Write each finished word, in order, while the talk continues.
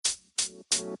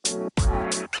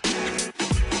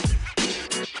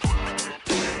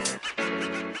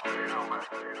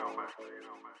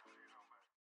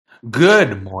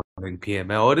Good morning,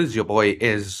 PML. It is your boy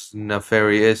is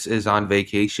Nefarious is on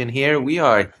vacation here. We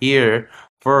are here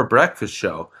for a breakfast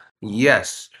show.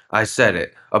 Yes, I said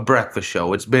it. A breakfast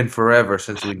show. It's been forever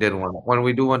since we did one. When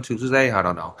we do one Tuesday, I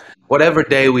don't know. Whatever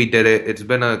day we did it, it's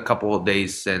been a couple of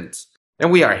days since.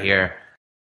 And we are here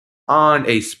on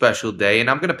a special day. And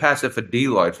I'm gonna pass it for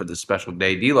Deloitte for the special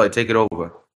day. Deloitte, take it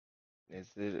over. Is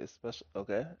it a special?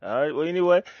 Okay. All right. Well,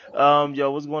 anyway,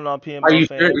 yo, what's going on, Are PML you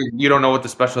sure fam? you don't know what the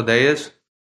special day is?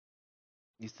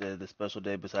 You said the special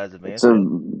day besides It's a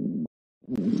Advanced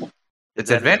Day. Is It's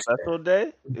that a advanced. special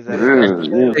day? Is that a yeah, special day?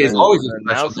 yeah, Or is It's that always just a an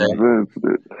special it's day. announcement?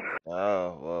 advanced.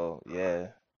 Oh, well, yeah.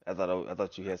 I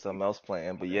thought you had something else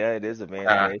planned, but yeah, it is Advanced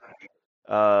Uh, Day.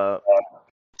 Uh,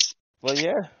 well,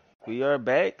 yeah, we are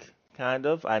back, kind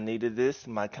of. I needed this.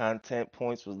 My content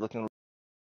points was looking a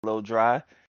little dry,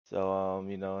 so and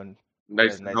we had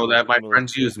Nice a to nice know little that my stimulus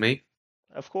friends check. use me.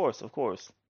 Of course, of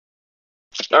course.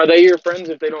 Are they your friends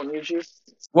if they don't use you?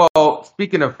 Well,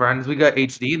 speaking of friends, we got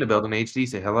HD in the building. HD,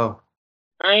 say hello.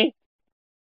 Hi.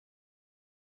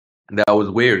 That was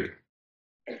weird.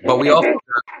 But we also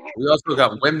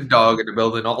got Wim Dog in the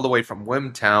building, all the way from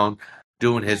Wimtown,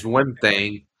 doing his Wim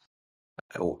thing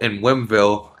in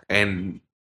Wimville, and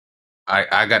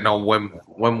I got no Wim.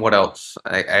 What else?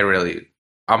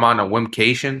 I'm on a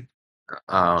Wimcation.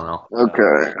 I don't know.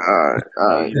 Okay, all No,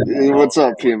 right. you Hey, don't. what's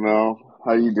up, PML?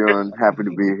 How you doing? Happy to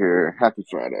be here. Happy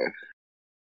Friday.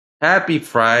 Happy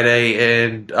Friday,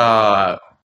 and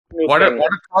New what thing.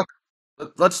 talk?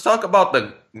 Let's talk about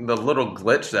the little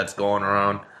glitch that's going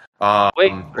around.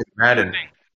 Wait, With Madden.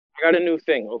 I got a new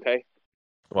thing, okay?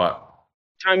 What?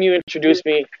 Time you introduce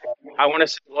me, I want to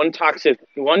say one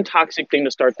toxic thing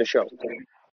to start the show.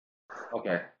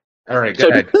 Okay. All right. Go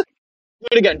So do ahead.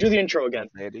 it again. Do the intro again.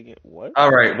 Say it again. What? All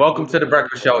right. Welcome to the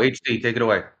Breakfast Show. HD, take it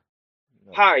away.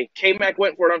 No. Hi, K Mac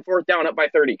went for it on fourth down, up by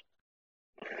 30.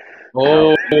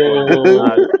 Oh.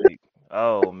 Toxic.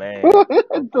 Oh man. What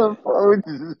the fuck? We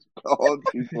just called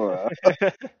people out.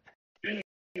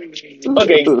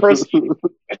 Okay, proceed.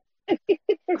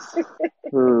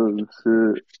 Oh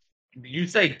shit! Did you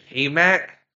say K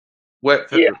Mac? What?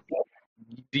 Yeah.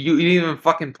 You didn't even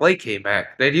fucking play K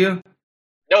Mac, did you?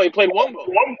 No, he played Wumbo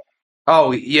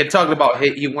Oh, you're talking about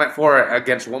he went for it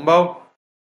against Wumbo,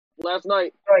 last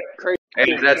night. Crazy.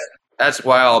 and that's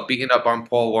wild. Beating up on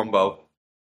Paul Wumbo.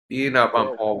 Beating up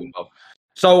on Paul Wumbo.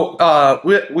 So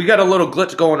we got a little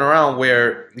glitch going around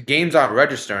where the games aren't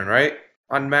registering, right?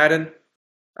 On Madden.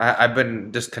 I've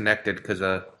been disconnected because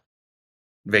of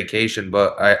vacation,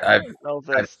 but I don't know if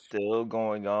that's still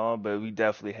going on, but we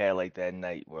definitely had like that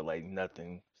night where like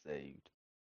nothing saved.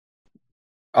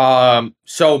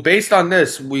 So based on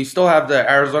this, we still have the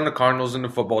Arizona Cardinals and the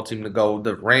football team to go.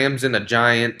 The Rams and the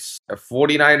Giants, the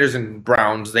 49ers and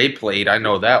Browns, they played. I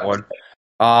know that one.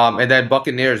 And then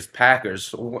Buccaneers,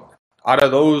 Packers. Out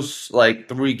of those like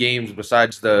three games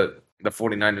besides the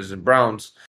 49ers and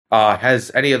Browns,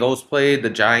 has any of those played? The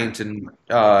Giants and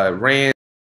Rams,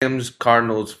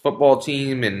 Cardinals football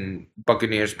team and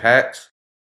Buccaneers, Pats?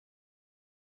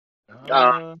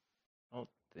 I don't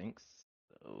think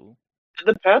so.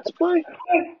 Did the Pats play?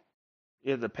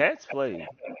 Yeah, the Pats played.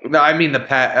 No, I mean the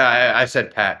I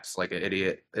said Pats like an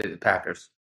idiot. Packers.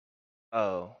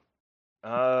 Oh.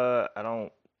 I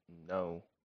don't know.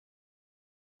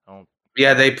 I don't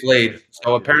Yeah, they played.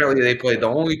 So apparently they played. The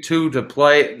only two to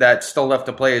play that still left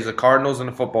to play is the Cardinals and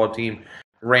the football team,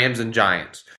 Rams and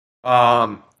Giants.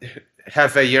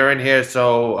 Hefe, you're in here,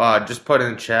 so just put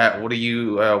in chat. What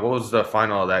was the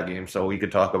final of that game so we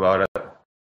could talk about it?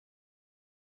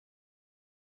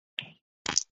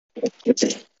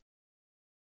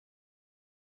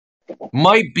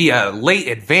 Might be a late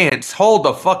advance. Hold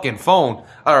the fucking phone.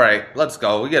 All right, let's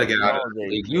go. We gotta get out of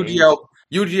Holiday this. games.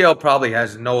 UGL probably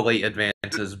has no late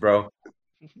advances, bro.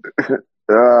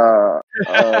 How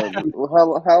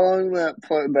long that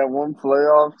one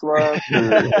playoffs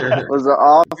left? Was it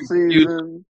off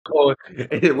season?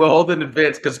 We're holding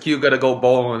advance because Q got to go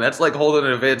bowling. That's like holding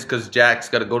an advance because Jack's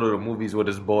got to go to the movies with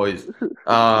his boys.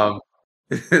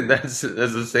 That's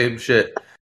the same shit.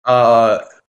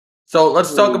 So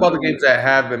let's talk about the games that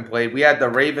have been played. We had the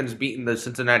Ravens beating the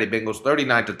Cincinnati Bengals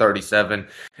 39-37,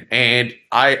 and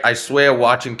I swear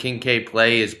watching King K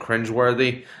play is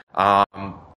cringeworthy.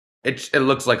 It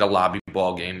looks like a lobby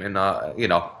ball game, and I'm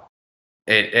glad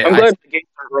the games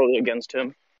aren't really against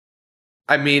him.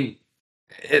 I mean,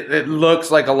 it looks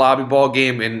like a lobby ball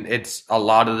game, and it's a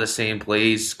lot of the same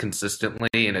plays consistently,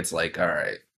 and it's like, all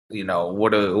right,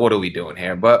 what are we doing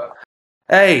here? But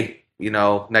hey,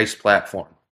 nice platform.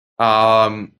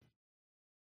 Um,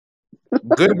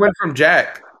 Good win from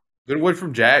Jack. Good win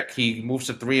from Jack. He moves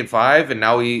to 3-5, and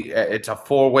now it's a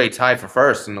 4-way tie for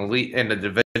first in the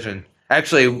division.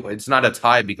 Actually, it's not a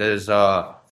tie because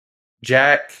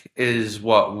Jack is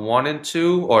what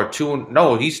 1-2 or 2.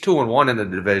 No, he's 2-1 in the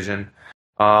division.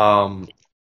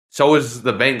 So is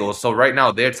the Bengals. So right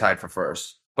now they're tied for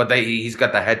first, but he's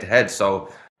got the head to head.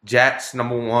 So Jack's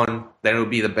number 1. Then it would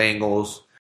be the Bengals.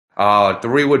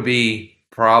 3 would be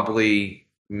probably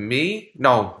me.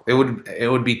 No, it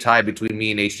would be tied between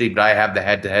me and HD, but I have the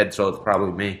head to head, so it's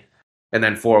probably me. And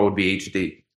then 4 would be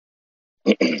HD.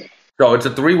 So it's a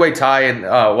 3-way tie, and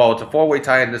it's a 4-way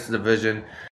tie in this division.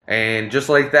 And just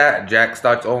like that, Jack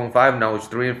starts 0-5. Now it's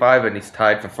 3-5, and he's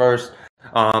tied for first.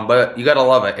 But you gotta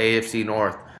love it, AFC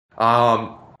North.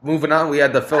 Moving on, we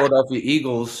had the Philadelphia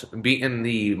Eagles beating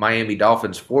the Miami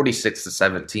Dolphins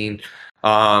 46-17.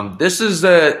 This is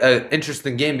an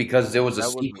interesting game because there was a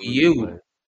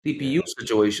CPU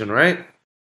situation, right?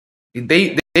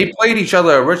 They played each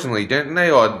other originally, didn't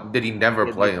they? Or did he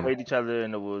never play They him? played each other,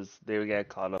 and they got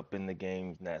caught up in the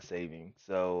game not saving.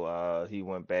 So he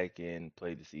went back and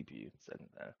played the CPU second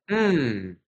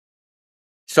time.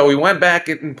 So he went back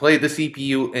and played the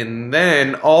CPU, and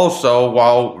then also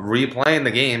while replaying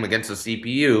the game against the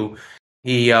CPU,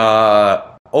 he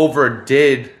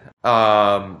overdid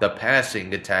the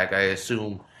passing attack. I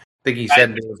assume. I think he said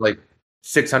there was like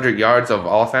 600 yards of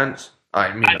offense.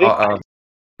 I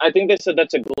think they said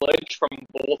that's a glitch from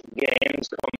both games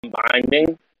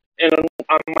combining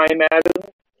on my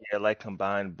Madden. Yeah, like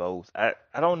combined both. I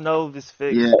don't know if it's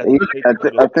fixed. Yeah,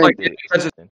 I think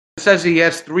it says he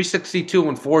has 362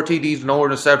 and 4 TDs, no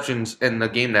interceptions in the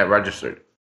game that registered.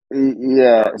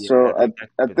 Yeah, so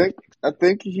I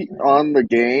think he on the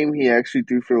game he actually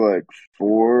threw for like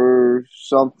 4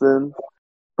 something,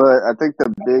 but I think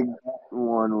the big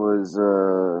one was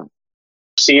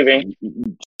Receiving.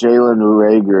 Jalen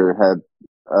Rager had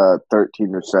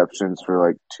 13 receptions for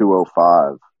like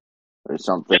 205 or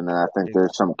something, and I think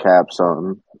there's some caps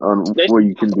on what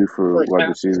you can do for wide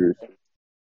receivers.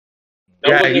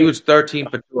 Yeah, he was 13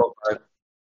 for 205.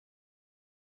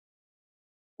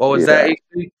 What was that,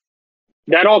 AC?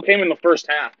 That all came in the first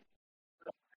half.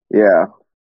 Yeah.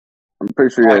 I'm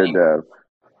pretty sure he had a dev.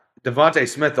 Devontae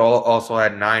Smith also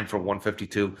had 9 for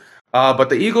 152. But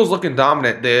the Eagles looking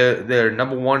dominant. They're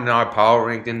number 1 in our power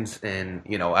rankings, and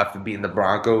after beating the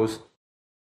Broncos,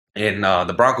 and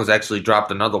the Broncos actually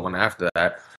dropped another one after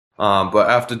that. But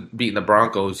after beating the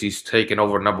Broncos, he's taken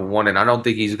over number 1, and I don't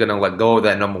think he's gonna let go of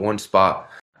that number 1 spot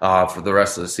for the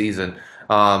rest of the season.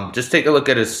 Just take a look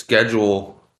at his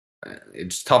schedule.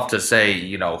 It's tough to say,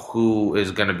 who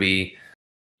is gonna be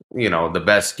the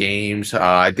best games.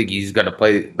 I think he's going to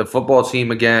play the football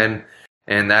team again,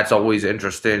 and that's always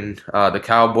interesting. The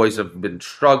Cowboys have been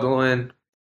struggling.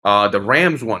 The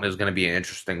Rams one is going to be an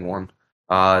interesting one.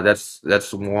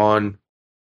 That's one.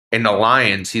 And the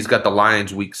Lions, he's got the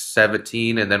Lions week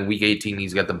 17, and then week 18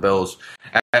 he's got the Bills.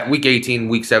 At week 18,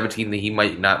 week 17, he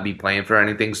might not be playing for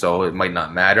anything, so it might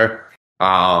not matter.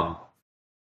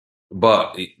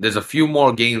 But there's a few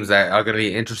more games that are going to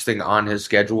be interesting on his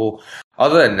schedule.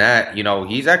 Other than that,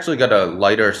 he's actually got a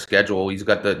lighter schedule. He's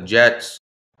got the Jets.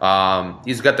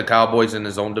 He's got the Cowboys in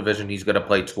his own division. He's going to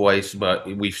play twice, but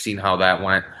we've seen how that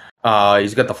went.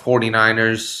 He's got the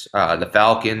 49ers, the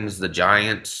Falcons, the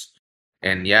Giants.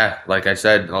 And yeah, like I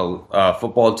said,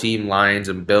 football team, Lions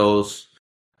and Bills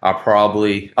are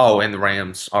probably, and the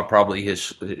Rams are probably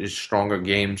his stronger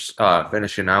games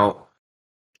finishing out.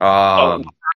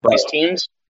 These teams.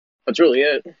 That's really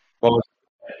it. What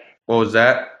was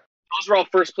that? Those are all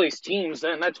first place teams,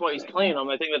 and that's why he's playing them.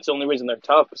 I think that's the only reason they're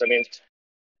tough. Because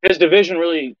his division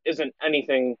really isn't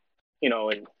anything, his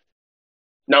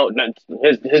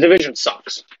division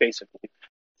sucks basically,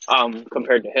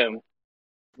 compared to him.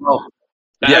 Well,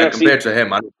 yeah, NFC, compared to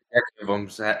him, I don't think any of them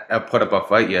have put up a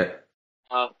fight yet.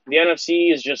 The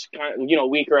NFC is just kind of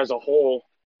weaker as a whole.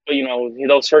 But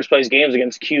those first place games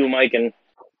against Q, Mike, and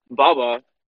Bubba,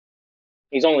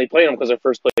 he's only playing them because they're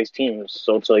first place teams.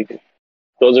 So it's like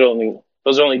those are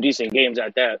only decent games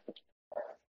at that.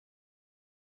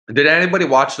 Did anybody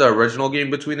watch the original game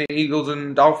between the Eagles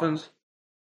and Dolphins?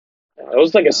 It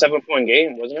was like a 7-point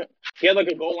game, wasn't it? He had like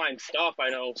a goal line stuff. I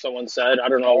know someone said. I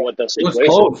don't know what the situation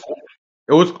was.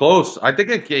 It was close. I think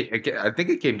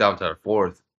it came down to the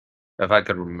fourth, if I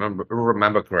could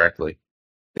remember correctly.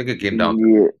 I think it came down.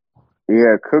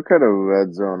 Yeah, Cook had a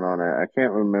red zone on it. I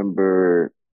can't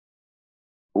remember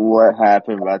what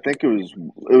happened, but I think it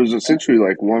was essentially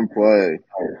like one play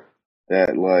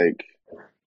that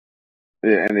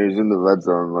Yeah, and he was in the red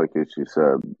zone, like you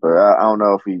said. But I don't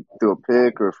know if he threw a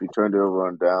pick or if he turned it over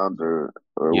on downs or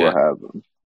Yeah. what happened.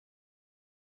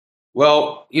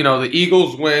 Well, the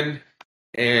Eagles win,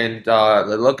 and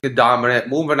they're looking dominant.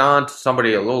 Moving on to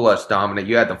somebody a little less dominant,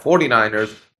 you had the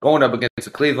 49ers going up against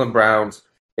the Cleveland Browns,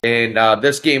 and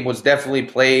this game was definitely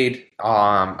played.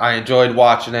 I enjoyed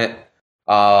watching it.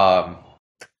 Yeah,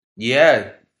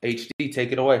 HD,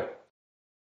 take it away.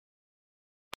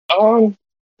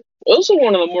 This is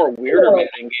one of the more weirder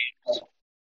Madden games.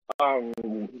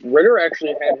 Ritter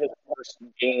actually had his first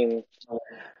game,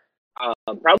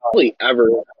 probably ever,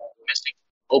 missing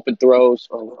open throws.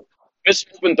 Missing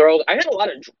open throws. I had a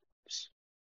lot of drops,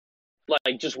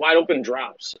 like just wide open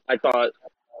drops. I thought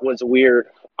was weird.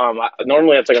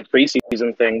 Normally it's like a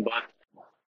preseason thing, but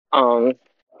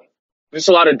just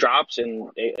a lot of drops,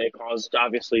 and it caused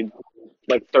obviously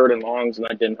like third and longs, and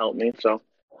that didn't help me. So,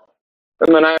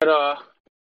 and then I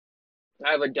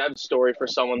have a dev story for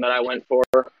someone that I went for,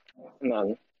 and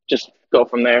then just go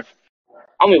from there.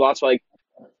 I only lost like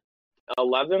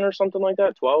 11 or something like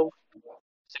that, 12,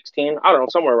 16. I don't know,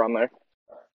 somewhere around there.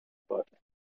 But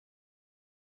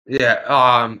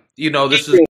Yeah, this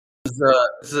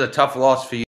is a tough loss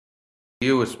for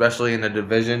you, especially in the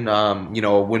division.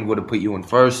 A win would have put you in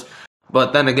first.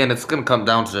 But then again, it's going to come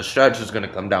down to the stretch. It's going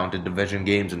to come down to division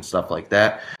games and stuff like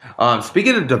that.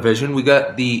 Speaking of division, we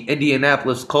got the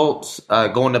Indianapolis Colts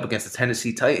going up against the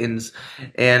Tennessee Titans.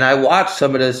 And I watched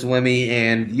some of this, Wimmy,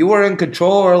 and you were in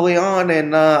control early on.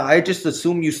 And I just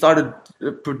assumed you started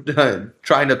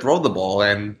trying to throw the ball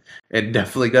and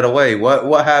definitely got away.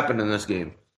 What happened in this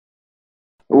game?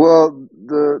 Well,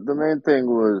 the main thing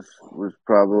was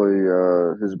probably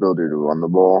his ability to run the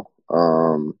ball.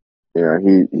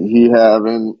 He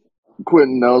having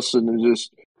Quentin Nelson and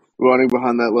just running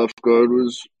behind that left guard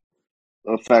was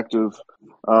effective.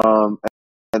 And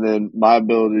then my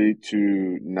ability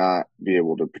to not be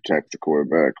able to protect the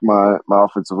quarterback. My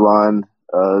offensive line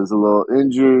is a little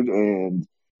injured, and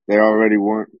they already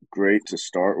weren't great to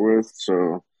start with.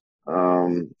 So,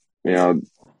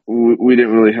 we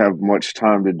didn't really have much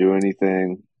time to do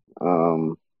anything.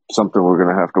 Something we're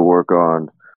gonna have to work on.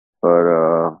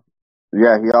 But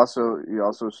yeah, he also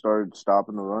started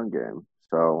stopping the run game.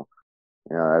 So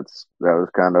that was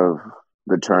kind of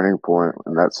the turning point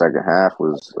in that second half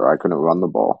was I couldn't run the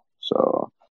ball. So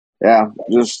yeah,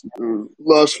 just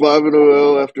lost 5 in a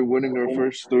row after winning our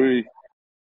first 3.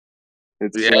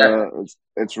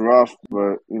 It's rough,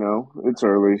 but it's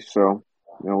early, so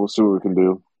we'll see what we can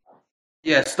do.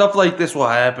 Yeah, stuff like this will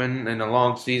happen in a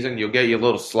long season. You'll get your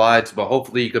little slides, but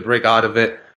hopefully you could break out of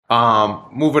it.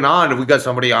 Moving on, we got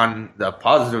somebody on the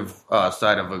positive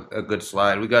side of a good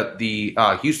slide. We got the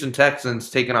Houston Texans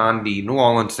taking on the New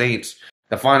Orleans Saints.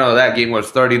 The final of that game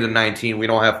was 30-19. We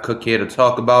don't have Cook here to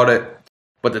talk about it,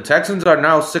 but the Texans are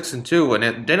now 6-2, and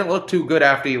it didn't look too good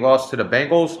after he lost to the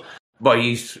Bengals. But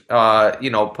he's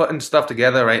putting stuff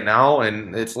together right now,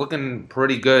 and it's looking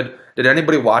pretty good. Did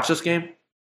anybody watch this game?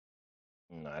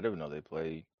 No, I didn't know they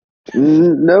played.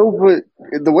 No, but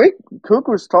the way Cook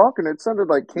was talking, it sounded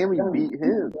like Cammy beat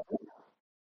him.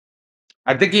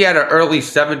 I think he had an early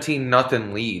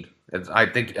 17-0 lead. I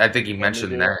think he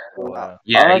mentioned that. Wow.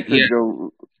 Yeah, I have to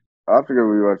go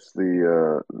rewatch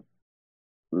the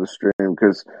stream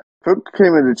because Cook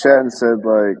came in the chat and said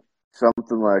like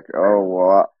something like, "Oh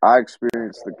well, I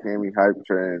experienced the Cammy hype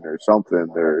train" or something.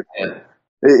 Or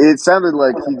it sounded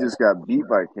like he just got beat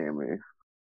by Cammy.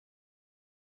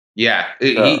 Yeah,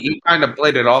 he kind of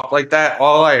played it off like that.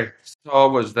 All I saw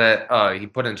was that he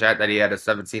put in chat that he had a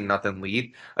 17-0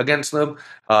 lead against them.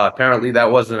 Apparently,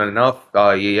 that wasn't enough.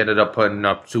 He ended up putting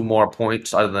up 2 more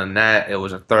points. Other than that, it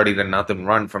was a 30-0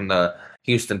 run from the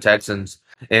Houston Texans.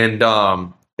 And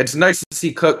it's nice to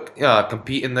see Cook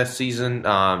compete in this season.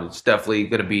 It's definitely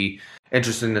going to be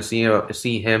interesting to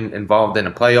see him involved in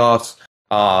the playoffs.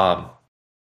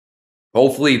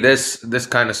 Hopefully this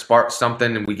kind of sparks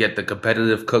something and we get the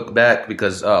competitive Cook back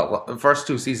because the first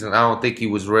 2 seasons I don't think he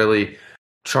was really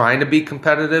trying to be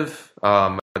competitive.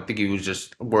 I think he was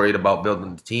just worried about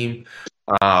building the team.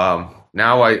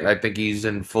 Now I think he's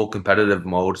in full competitive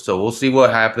mode. So we'll see what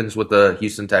happens with the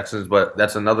Houston Texans, but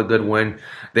that's another good win.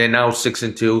 They're now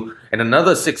 6-2, and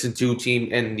another 6-2 team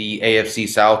in the AFC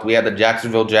South. We had the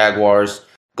Jacksonville Jaguars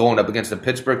going up against the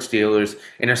Pittsburgh Steelers,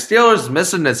 and the Steelers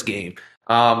missing this game.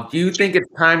 Do you think it's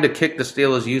time to kick the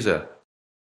Steelers user?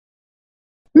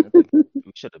 We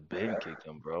should have been kicked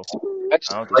him, bro. I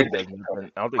don't think he does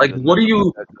nothing. I don't think he does what are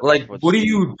you nothing for the what are team.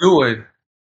 you doing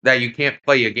that you can't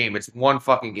play your game? It's one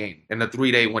fucking game in a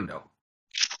 3-day window.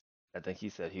 I think he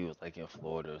said he was like in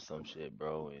Florida or some shit,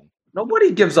 bro. And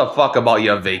Nobody gives a fuck about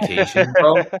your vacation,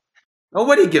 bro.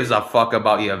 Nobody gives a fuck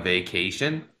about your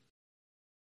vacation.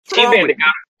 What's T wrong with Bandit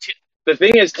got. The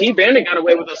thing is, T Bandit got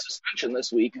away with a suspension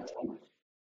this week.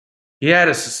 He had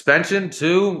a suspension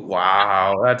too?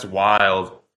 Wow, that's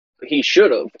wild. He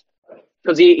should have,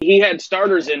 because he had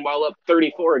starters in while up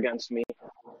 34 against me.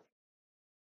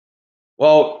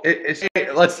 Well,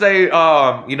 let's say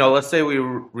let's say we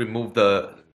remove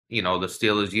the the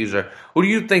Steelers user. Who do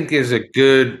you think is a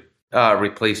good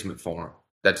replacement for him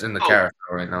that's in the carousel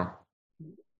right now?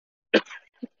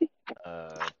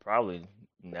 Probably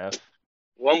Neff.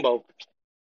 Wumbo.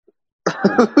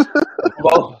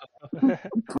 Well,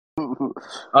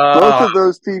 Both of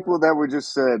those people that were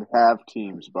just said have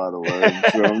teams, by the way.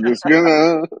 So I'm just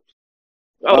gonna.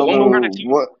 Oh, Wumbo got a team.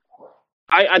 What?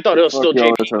 I thought it was still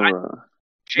JP.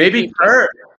 Maybe Kurt.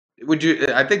 Would you?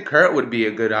 I think Kurt would be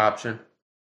a good option.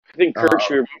 I think Kurt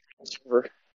should.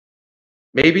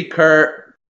 Maybe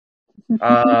Kurt.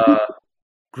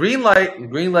 Green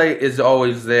light is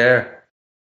always there.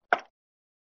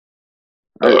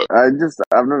 I've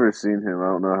never seen him. I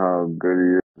don't know how good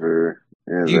he is or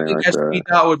anything Do you think like SP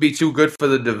Dot would be too good for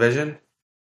the division?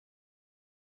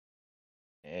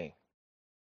 Dang.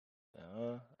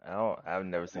 I've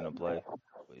never seen him play.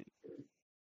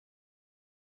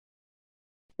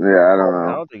 Yeah, I don't know.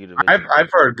 I don't think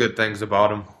I've heard good things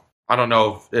about him. I don't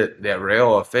know if they're real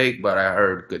or fake, but I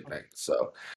heard good things.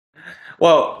 So,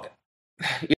 well,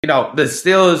 the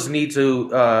Steelers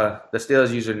the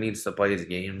Steelers user needs to play his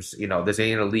games. This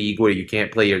ain't a league where you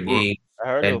can't play your game. I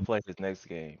heard he'll play his next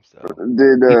game. So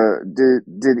did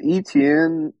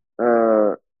ETN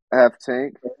have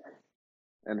Tank,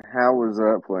 and how was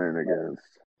that playing against?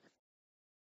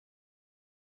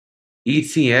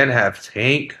 ETN have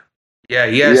Tank? Yeah,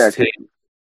 he has Tank.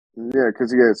 Yeah,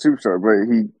 because he had Superstar, but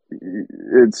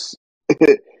it's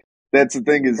that's the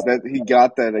thing is that he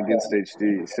got that against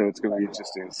HD, so it's going to be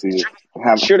interesting to see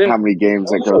how many games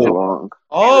that goes along.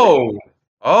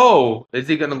 Oh, is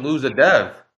he going to lose a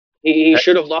dev? He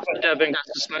should have lost the dev and got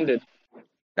suspended.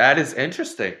 That is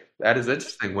interesting.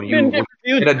 When you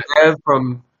get a dev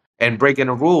from and breaking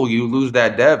a rule, you lose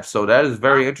that dev. So that is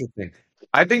very interesting.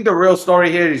 I think the real story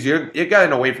here is you're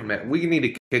getting away from it. We need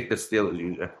to kick the Steelers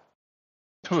user.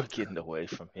 We're getting away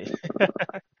from it.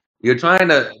 You're trying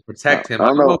to protect him. I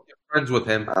don't know if you're friends with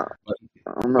him. I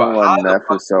don't know why Neff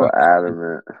is so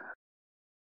adamant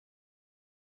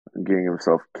getting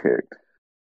himself kicked.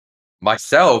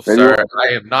 Myself, sir, I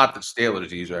am not the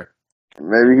Steelers user.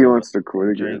 Maybe he wants to quit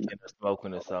again. Drinking or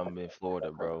smoking or something in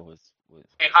Florida, bro. What's going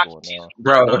on?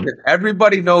 Bro,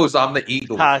 everybody knows I'm the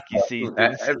Eagles. Hockey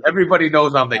season. Everybody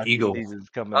knows I'm the Eagles.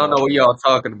 I don't know what y'all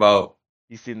talking about.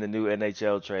 You seen the new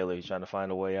NHL trailer? He's trying to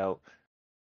find a way out.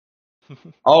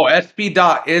 Oh, SP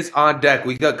Dot is on deck.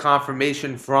 We got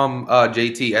confirmation from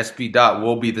JT. SP Dot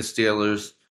will be the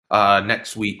Steelers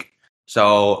next week.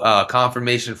 So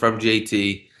confirmation from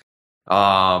JT.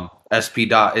 SP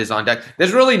Dot is on deck.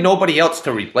 There's really nobody else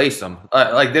to replace him.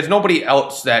 There's nobody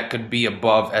else that could be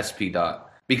above SP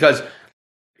Dot because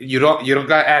you don't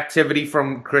got activity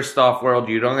from Christoph World.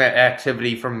 You don't got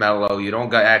activity from Mello. You don't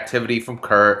got activity from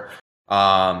Kurt.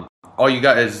 All you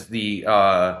got is the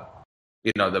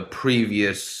the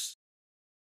previous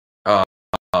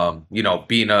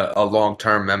being a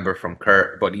long-term member from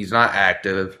Kurt, but he's not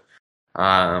active.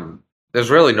 There's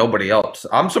really nobody else.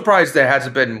 I'm surprised there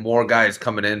hasn't been more guys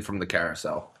coming in from the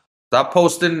carousel. Stop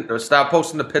posting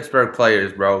the Pittsburgh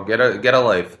players, bro. Get a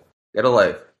life.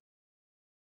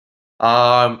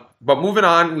 But moving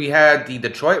on, we had the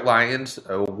Detroit Lions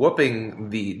whooping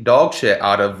the dog shit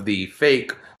out of the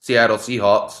fake Seattle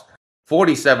Seahawks,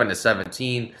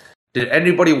 47-17. Did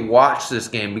anybody watch this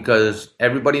game? Because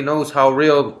everybody knows how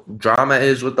real drama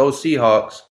is with those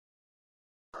Seahawks.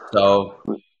 So,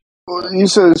 you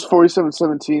said it's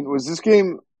 47-17. Was this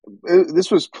game?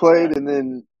 This was played, and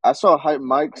then I saw Hype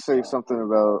Mike say something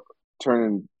about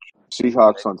turning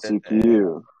Seahawks on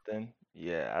CPU.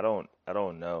 Yeah, I don't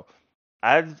know.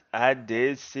 I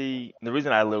did see the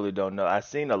reason I literally don't know. I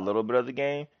seen a little bit of the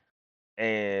game,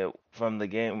 and from the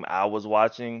game I was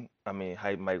watching, I mean,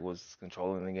 Hype Mike was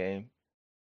controlling the game.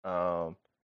 I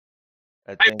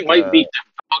think might beat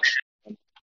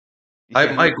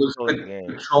Hype Mike was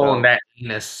controlling that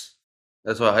penis.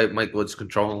 That's why Hype Mike was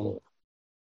controlling.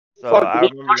 So I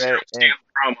remember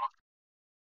that.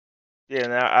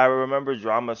 And I remember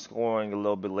Drama scoring a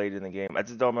little bit late in the game. I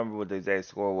just don't remember what the exact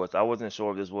score was. I wasn't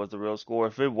sure if this was the real score.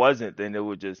 If it wasn't, then it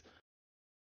would just.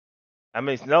 I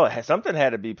mean, no, something had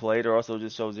to be played, or also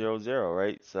just show 0-0,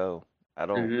 right? So I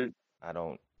don't.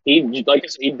 He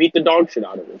beat the dog shit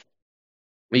out of him.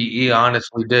 He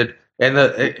honestly did. And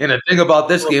the thing about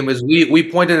this game is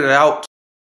we pointed it out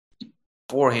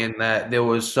beforehand that there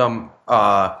was some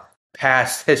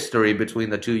past history between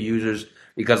the two users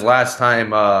because last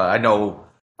time I know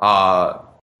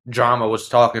Drama was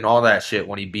talking all that shit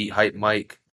when he beat Hype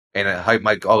Mike, and Hype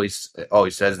Mike always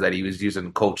says that he was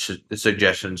using coach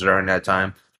suggestions during that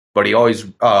time, but he was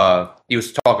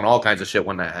talking all kinds of shit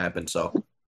when that happened. So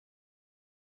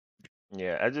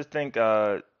Yeah, I just think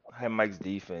Mike's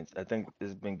defense, I think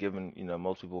has been giving,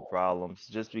 most people problems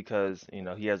just because,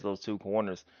 he has those two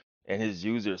corners and his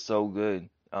user is so good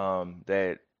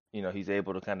that, he's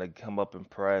able to kind of come up and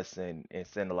press and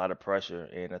send a lot of pressure.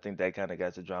 And I think that kind of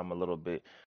got to Drama a little bit.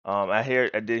 I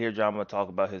did hear Drama talk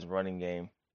about his running game.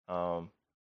 Um,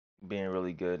 being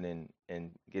really good and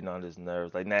getting on his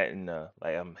nerves. Like not in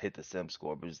like I'm hit the sim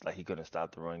score, but just like he couldn't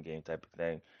stop the run game type of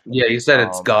thing. yeah, he said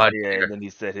it's God Yeah, tier. and then he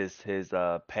said his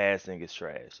passing is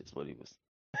trash. Is what he was.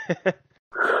 He's, what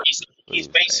he he's was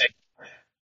saying. basic.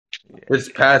 Yeah. His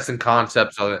passing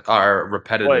concepts are But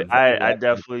repetitive. I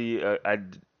definitely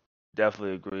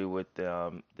agree with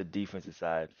the defensive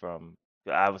side.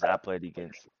 I played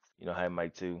against High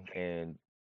Mike too, and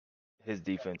his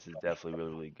defense is definitely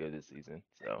really good this season.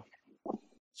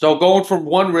 So going from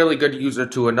one really good user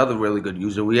to another really good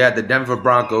user, we had the Denver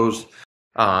Broncos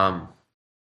um,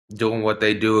 doing what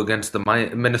they do against the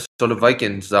Minnesota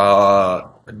Vikings.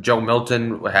 Joe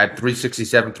Milton had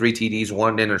 367, 3 TDs,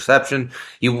 one interception.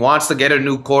 He wants to get a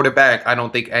new quarterback. I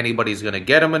don't think anybody's going to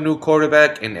get him a new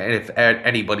quarterback. And if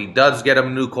anybody does get him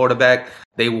a new quarterback,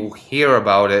 they will hear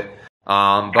about it.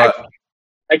 But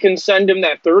I can send him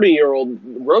that 30-year-old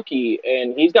rookie,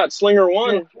 and he's got Slinger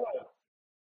 1.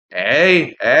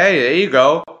 hey, there you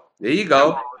go. There you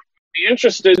go. Be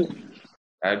interested.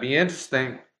 That'd be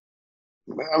interesting.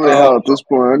 I mean, hell, at this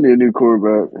point, I need a new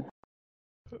quarterback.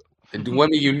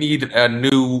 Whether you need a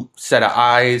new set of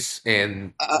eyes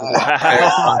and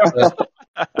That's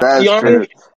Young true.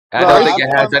 I don't think it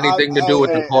has anything to do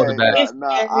with the Hey, quarterback. This is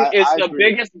I the agree.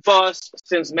 biggest bust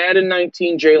since Madden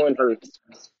 19 Jalen Hurts.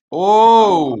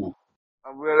 Oh,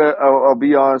 I'll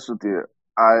be honest with you.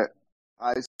 I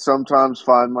sometimes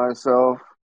find myself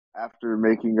after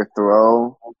making a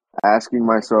throw asking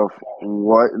myself,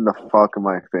 what in the fuck am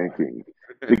I thinking?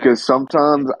 Because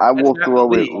sometimes I will That's throw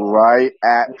not it league. right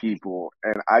at people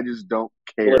and I just don't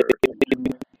care.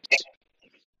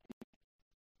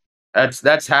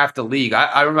 That's half the league.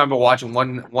 I remember watching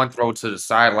one throw to the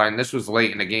sideline. This was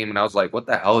late in the game, and I was like, "What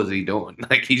the hell is he doing?"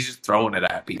 Like he's just throwing it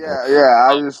at people. Yeah.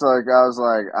 I was like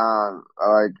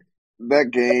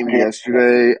that game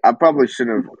yesterday. I probably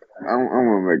shouldn't have. I don't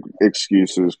want to make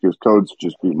excuses because Codes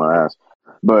just beat my ass,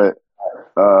 but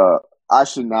I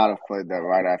should not have played that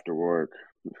right after work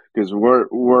because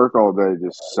work all day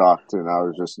just sucked, and I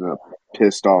was just in a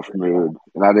pissed off mood,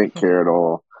 and I didn't care at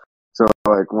all. So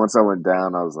like once I went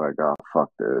down, I was like, oh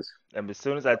fuck this. And as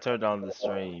soon as I turned on the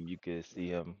stream, you could see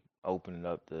him opening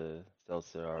up the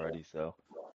seltzer already. So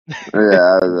Yeah,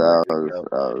 I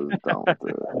was done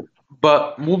with it.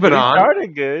 But moving he on.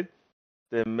 started good.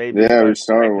 Then maybe Yeah, we started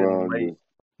started acting well. late.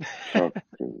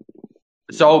 Fucking,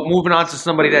 So moving on to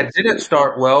somebody that didn't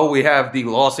start well, we have the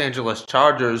Los Angeles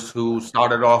Chargers, who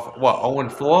started off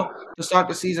 0-4 to start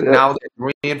the season. Yep. Now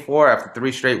they're 3-4 after 3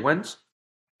 straight wins.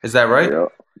 Is that right? Yep.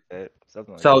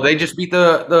 Something like So that. they just beat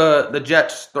the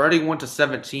Jets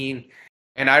 31-17.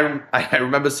 And I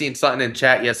remember seeing something in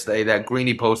chat yesterday that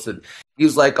Greeny posted. He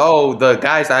was like, "Oh, the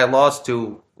guys I lost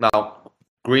to." Now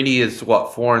Greeny is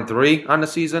 4-3 on the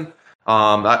season.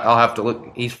 I'll have to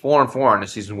look. He's 4-4 on the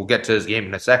season. We'll get to his game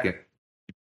in a second.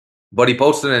 But he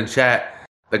posted in chat,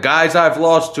 "The guys I've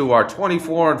lost to are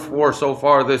 24-4 so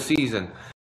far this season."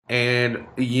 And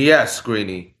yes,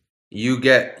 Greeny, you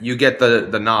get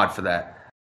the nod for that.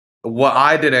 What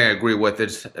I didn't agree with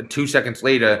is 2 seconds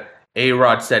later,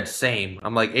 A-Rod said same.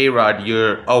 I'm like, A-Rod,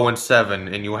 you're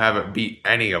 0-7 and you haven't beat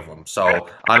any of them. So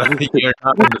I don't think you're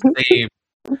not in the same.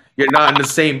 You're not in the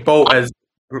same boat as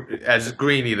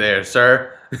Greeny there,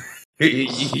 sir.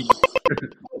 You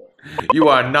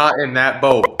are not in that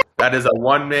boat. That is a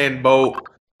one-man boat.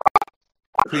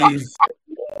 Please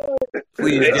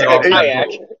It's get like off a that kayak.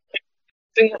 boat.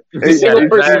 Single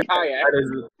person That kayak.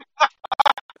 is,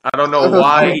 I don't know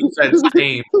why he said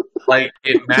same. Like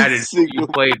it mattered who you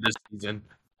played this season.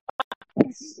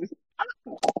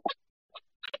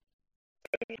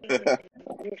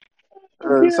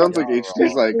 It sounds like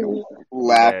HD's like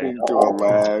laughing to a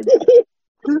lag.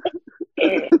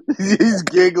 He's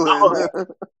giggling.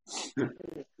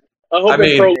 I hope I it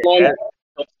mean, prolongs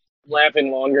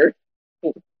laughing longer.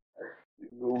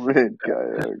 Man,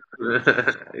 kayak.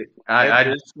 At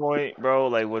this point, bro,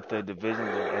 like with the divisions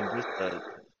and just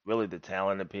really the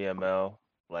talent of PML,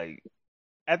 like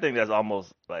I think that's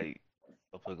almost like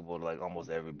applicable to like almost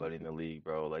everybody in the league,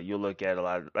 bro. Like you'll look at a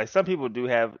lot like some people do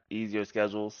have easier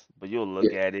schedules, but you'll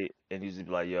look at it and usually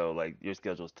be like, yo, like your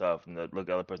schedule's tough, and look at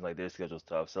the other person like their schedule's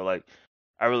tough. So like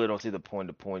I really don't see the point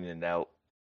of pointing it out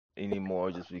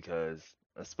anymore just because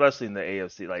especially in the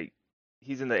AFC, like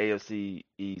he's in the AFC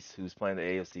East who's playing the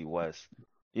AFC West.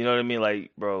 You know what I mean?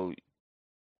 Like, bro,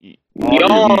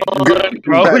 Yawn.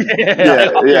 bro, all your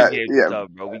yeah, games yeah. are tough,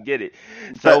 bro. We get it.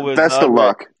 So was Best of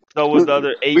luck. So was the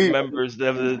other 8 We- members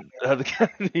of the other,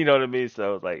 you know what I mean?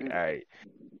 So it's like, all right.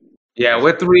 Yeah,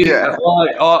 we're three. Yeah.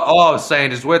 All I was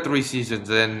saying is we're 3 seasons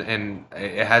in, and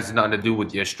it has nothing to do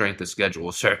with your strength of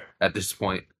schedule, sir. At this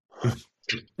point,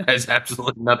 it has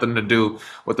absolutely nothing to do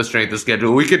with the strength of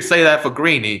schedule. We could say that for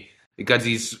Greeny because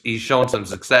he's shown some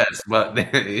success, but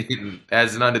it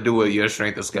has nothing to do with your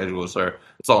strength of schedule, sir.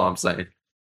 That's all I'm saying.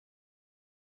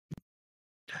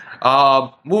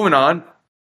 Moving on,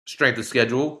 strength of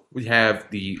schedule. We have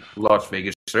the Las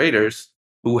Vegas Raiders,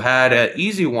 who had an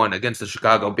easy one against the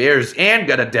Chicago Bears and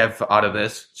got a dev out of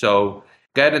this. So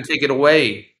go ahead and take it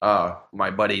away, my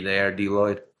buddy there, D.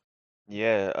 Lloyd.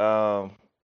 Yeah,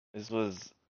 this was,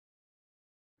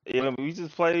 we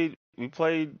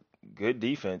played good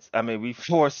defense. I mean, we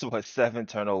forced 7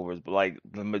 turnovers, but like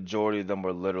the majority of them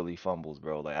were literally fumbles,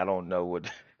 bro. Like I don't know what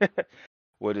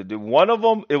what to do. One of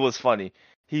them, it was funny.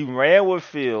 He ran with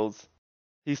Fields.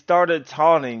 He started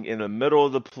taunting in the middle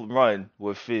of the run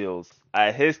with Fields.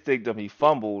 I hit sticked him. He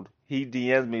fumbled. He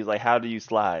DM'd me. He's like, "How do you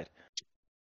slide?"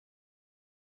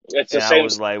 It's And the I same.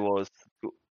 was like, "Well, it's,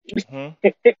 It's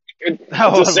I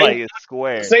the was same, like, it's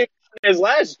square." same as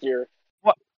last year.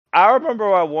 Well, I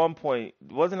remember at one point,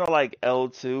 wasn't it like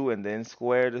L2 and then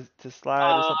square to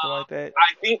slide or something like that?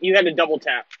 I think you had to double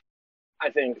tap.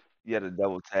 I think You had a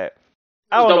double tap.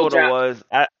 I don't know double what tap. it was.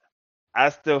 I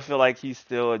still feel like he's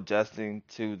still adjusting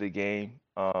to the game.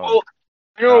 Oh,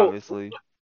 I know. Obviously.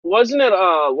 Wasn't it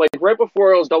like right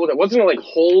before it was double tap? Wasn't it like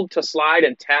hold to slide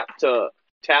and tap to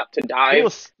dive? It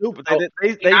was stupid. Oh,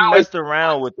 They now messed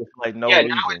around with it for like no Yeah,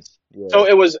 now reason. Yeah. So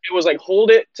it was like hold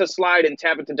it to slide and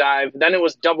tap it to dive. Then it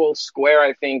was double square,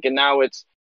 I think, and now it's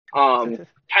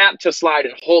tap to slide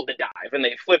and hold to dive, and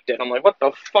they flipped it. I'm like, what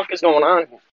the fuck is going on?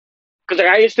 Because like,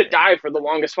 I used to dive for the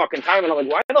longest fucking time, and I'm like,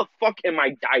 why the fuck am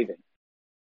I diving?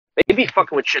 They be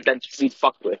fucking with shit that should be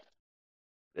fucked with.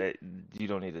 That you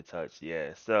don't need to touch.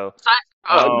 Yeah. So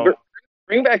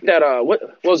Bring back that what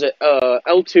was it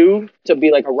L2 to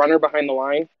be like a runner behind the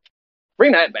line.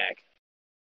 Bring that back.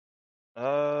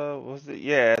 was it?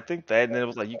 Yeah, I think that. And then it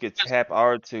was like you could tap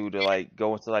R2 to like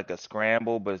go into like a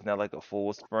scramble, but it's not like a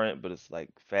full sprint, but it's like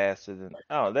faster than.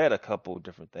 Oh, they had a couple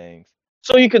different things.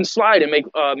 So you can slide and make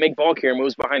ball carrier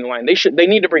moves behind the line. They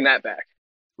need to bring that back.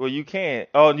 Well, you can't.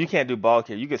 Oh, you can't do ball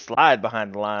carry. You could slide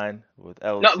behind the line with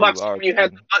L2. No, but when you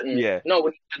had the button. Yeah. No,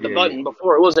 when you had the Yeah, button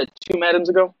before. It was it 2 Maddens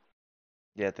ago?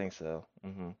 Yeah, I think so.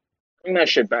 Bring that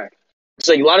shit back. It's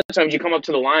like a lot of times you come up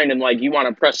to the line and like you want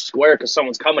to press square because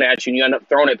someone's coming at you and you end up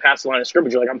throwing it past the line of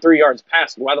scrimmage. You're like, I'm 3 yards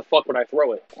past. Why the fuck would I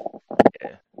throw it?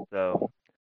 Yeah. So,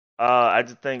 I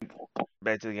just think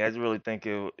back to the game. I just really think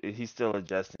he's still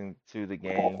adjusting to the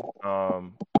game, a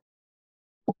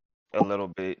little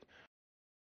bit.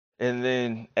 And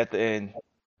then at the end,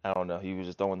 I don't know. He was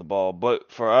just throwing the ball.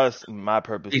 But for us, my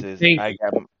purposes, I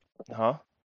got him. Huh?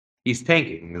 He's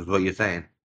tanking, is what you're saying.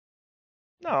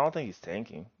 No, I don't think he's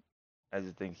tanking. I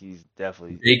just think he's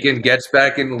definitely. Bacon gets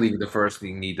back in the league. The first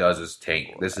thing he does is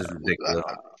tank. This is ridiculous.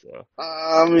 So.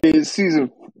 I mean,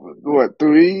 season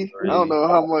 3? I don't know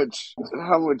how much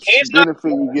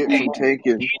benefit you get from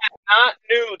tanking. He is not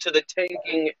new to the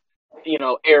tanking,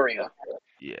 area.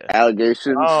 Yeah.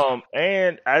 Allegations.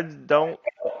 And I don't.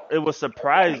 It was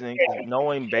surprising 'cause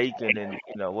knowing Bacon and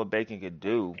what Bacon could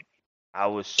do. I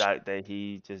was shocked that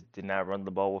he just did not run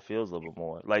the ball with Fields a little bit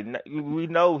more. Like we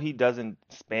know he doesn't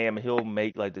spam; he'll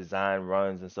make like design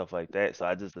runs and stuff like that. So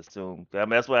I just assumed. I mean,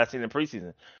 that's what I seen in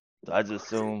preseason. So I just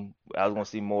assumed I was gonna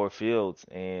see more Fields,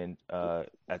 and I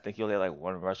think he only had like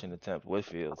 1 rushing attempt with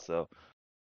Fields. So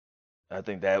I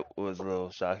think that was a little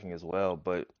shocking as well.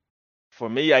 But for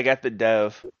me, I got the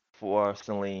dev for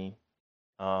Celine.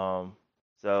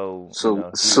 Celine.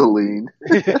 Celine.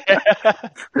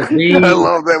 I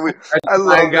love that we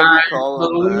call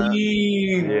him that.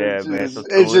 Yeah, man.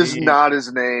 It's just not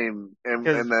his name, and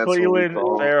Because that's Cleveland what we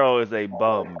call him. Farrell is a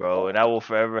bum, bro, and I will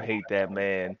forever hate that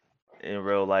man in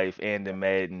real life and in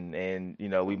Madden. And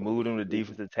we moved him to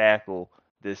defensive tackle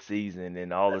this season,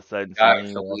 and all of a sudden,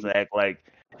 Celine wants to act like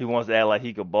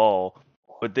he could ball,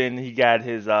 but then he got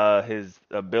his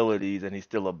abilities, and he's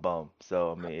still a bum.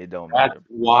 So I mean, it don't matter. That's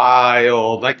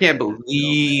wild. I can't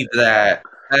believe that.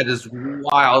 That is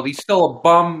wild. He's still a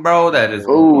bum, bro. That is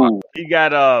wild. Ooh, He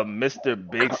got Mr.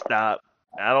 Big Stop.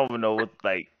 I don't even know what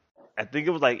I think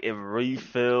it was like it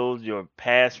refilled your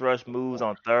pass rush moves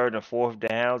on third and fourth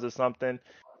downs or something.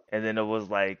 And then it was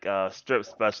like strip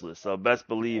specialist. So best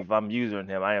believe if I'm using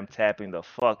him, I am tapping the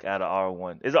fuck out of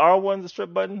R1. Is R1 the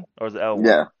strip button or is it L1?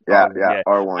 yeah, R1, yeah.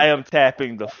 R1. I am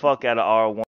tapping the fuck out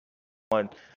of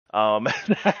R1.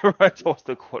 I run towards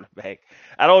the quarterback.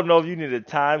 I don't know if you need to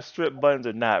time strip buttons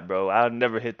or not, bro. I'll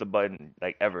never hit the button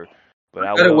like ever, but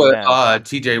I Good will with now.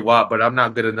 TJ Watt, but I'm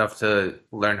not good enough to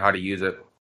learn how to use it.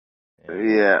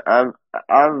 Yeah,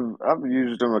 I've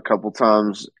used them a couple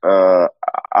times.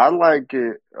 I like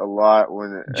it a lot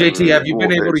when JT, have you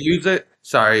been able to it's use it?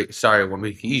 Sorry, when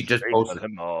he just Straight cut posted.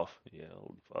 him off. Yeah,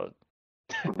 holy fuck.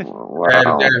 And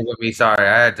wow, with me, sorry,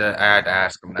 I had to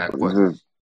ask him that question.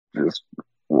 just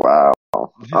wow.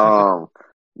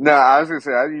 No, I was gonna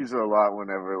say I use it a lot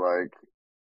whenever like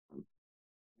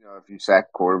if you sack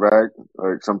a quarterback,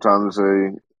 like sometimes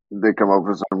they come up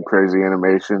with some crazy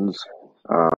animations,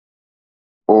 uh,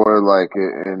 or like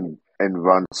in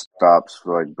run stops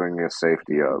for like bringing a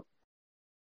safety up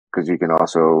because you can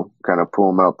also kind of pull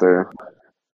them out there.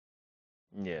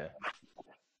 Yeah.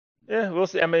 Yeah, we'll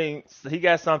see. I mean, he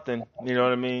got something, you know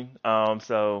what I mean?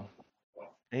 So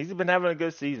he's been having a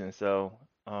good season. So,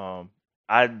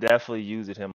 I definitely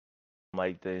used him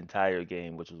like the entire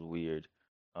game, which was weird.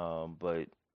 But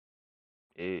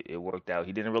it worked out.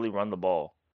 He didn't really run the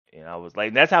ball. And I was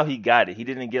like, that's how he got it. He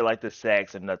didn't get like the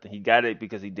sacks or nothing. He got it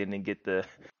because he didn't get the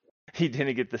he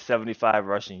didn't get the 75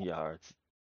 rushing yards.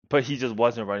 But he just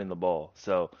wasn't running the ball.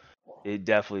 So it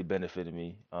definitely benefited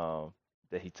me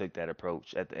that he took that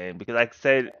approach at the end because like I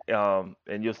said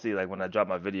and you'll see like when I drop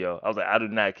my video I was like I do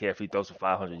not care if he throws for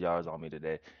 500 yards on me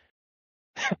today.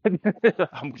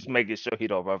 I'm just making sure he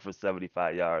don't run for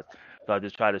 75 yards. So I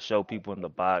just try to show people in the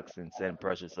box and send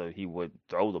pressure so he would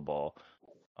throw the ball.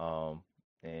 Um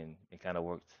and it kind of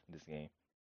worked this game.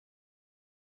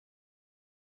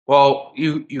 Well,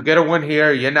 you get a win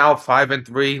here. You're now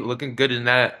 5-3, looking good in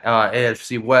that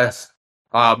AFC West.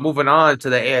 Moving on to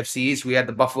the AFC East, we had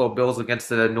the Buffalo Bills against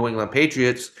the New England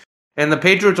Patriots, and the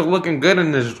Patriots are looking good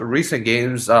in his recent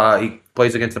games. He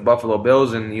plays against the Buffalo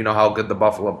Bills, and you know how good the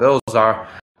Buffalo Bills are.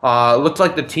 Looks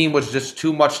like the team was just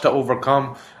too much to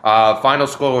overcome. Final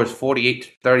score was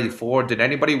 48-34. Did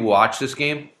anybody watch this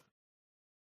game?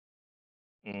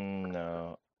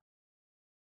 No.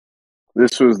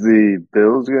 This was the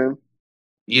Bills game.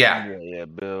 Yeah. Yeah,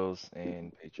 Bills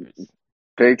and Patriots.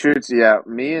 Patriots, yeah.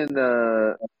 Me and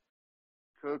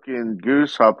Cook and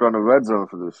Goose hopped on the red zone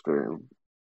for this stream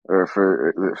or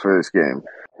for this game.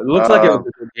 It looks like it was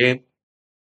a good game.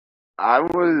 I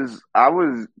was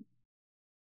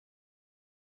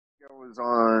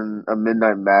on a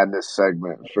Midnight Madness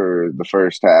segment for the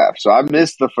first half, so I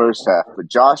missed the first half. But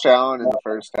Josh Allen in the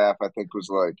first half, I think, was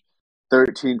like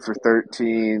 13 for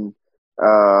 13.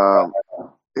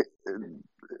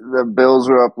 The Bills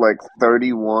were up like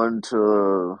 31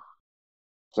 to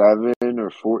 7 or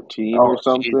 14 or Oh, geez,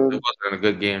 something. it wasn't a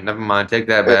good game. Never mind. Take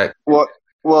that back. Well, it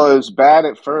was bad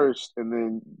at first, and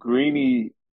then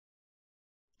Greeny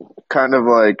kind of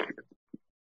like,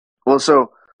 well,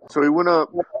 so he went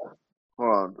up.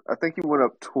 Hold on, I think he went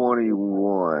up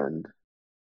 21.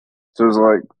 So it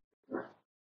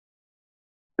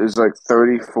was like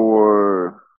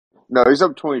 34. No, he's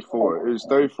up 24. It was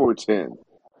 34-10,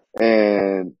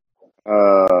 and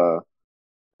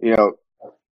you know,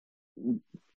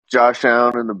 Josh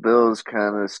Allen and the Bills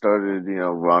kind of started,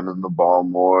 running the ball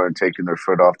more and taking their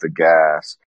foot off the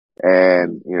gas.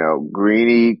 And,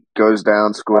 Greeny goes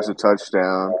down, scores a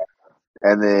touchdown,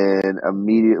 and then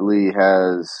immediately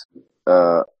has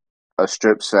a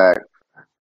strip sack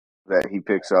that he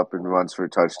picks up and runs for a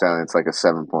touchdown. It's like a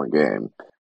 7-point game.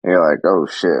 And you're like, oh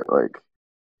shit, like,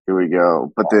 here we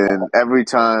go. But then every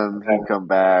time he'd come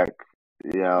back,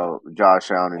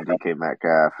 Josh Allen and DK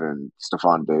Metcalf and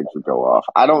Stephon Diggs would go off.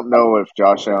 I don't know if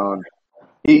Josh Allen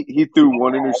he threw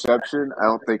one interception. I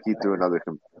don't think he threw another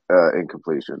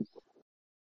incompletion.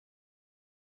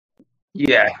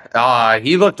 Yeah,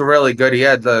 he looked really good. He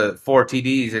had the 4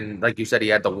 TDs, and like you said, he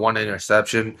had the 1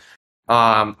 interception.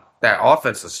 That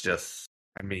offense is just,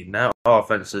 I mean, that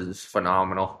offense is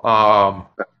phenomenal. Oh,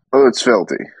 it's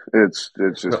filthy. It's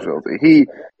just filthy.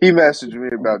 He messaged me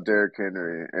about Derrick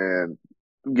Henry and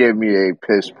gave me a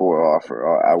piss poor offer.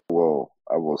 I will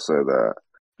say that.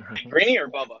 Greeny or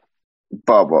Bubba?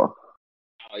 Bubba.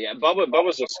 Oh yeah,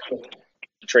 Bubba's just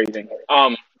trading.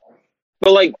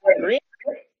 But like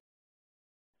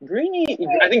Greeny,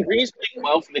 I think Greeny's playing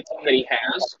well for the team that he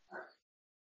has,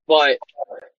 but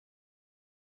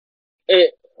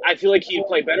I feel like he'd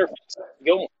play better for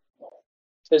Gilmore.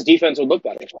 His defense would look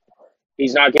better.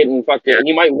 He's not getting fucked.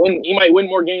 He might win. He might win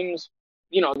more games,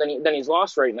 than he's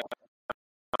lost right now.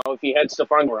 If he had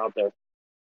Stephon Gilmore out there.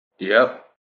 Yep.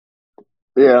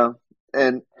 Yeah,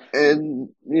 and I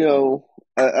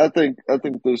think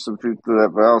there's some truth to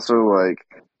that, but also like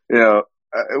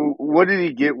what did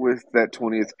he get with that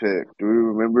 20th pick? Do we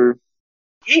remember?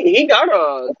 He got it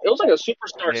was like a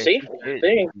superstar Yeah, safety, I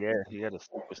think. Yeah, he had a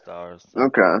superstar.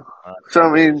 Okay, so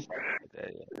I mean,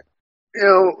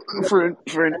 for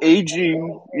an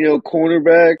aging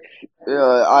cornerback,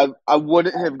 I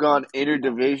wouldn't have gone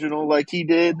interdivisional like he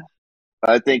did.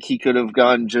 I think he could have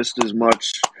gone just as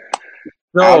much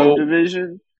out of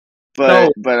division,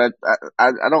 but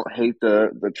I don't hate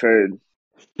the trade.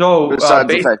 So Besides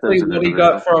the fact that basically,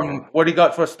 what he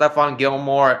got for Stephon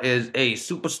Gilmore is a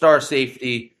superstar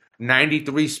safety,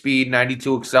 93 speed,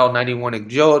 92 excel, 91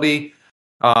 agility,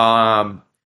 got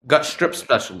strip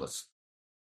specialist,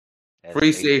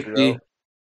 free safety,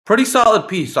 pretty solid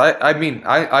piece. I mean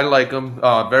I like him.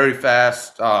 Very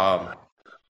fast.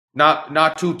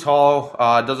 Not too tall.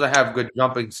 Doesn't have good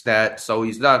jumping stats, so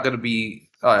he's not going to be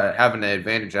having an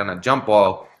advantage on a jump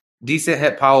ball. Decent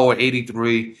hit power,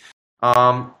 83.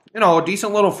 A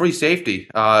decent little free safety.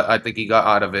 I think he got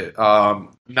out of it.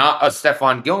 Not a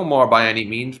Stephon Gilmore by any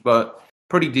means, but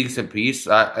pretty decent piece.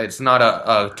 It's not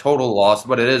a total loss,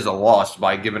 but it is a loss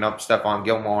by giving up Stephon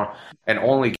Gilmore and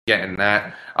only getting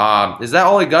that. Is that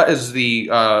all he got? Is the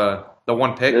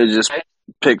one pick? They just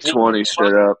picked 20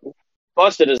 straight up.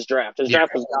 Busted his draft. His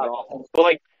draft was god awful.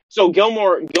 But so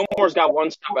Gilmore's got one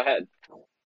step ahead.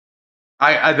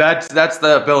 That's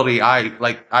the ability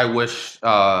I wish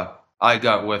I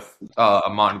got with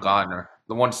Amon Gardner.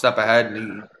 The one step ahead,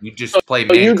 and you just play.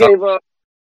 So you gave up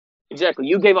exactly.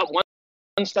 You gave up one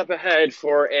step ahead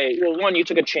for one. You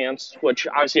took a chance, which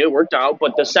obviously it worked out.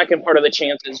 But the second part of the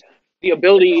chance is the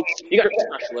ability. You got a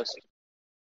specialist.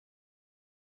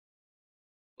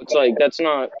 It's like that's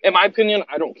not, in my opinion.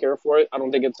 I don't care for it. I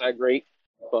don't think it's that great,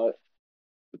 but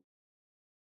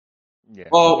yeah,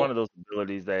 it's one of those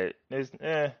abilities that is,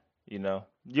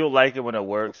 you'll like it when it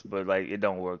works, but it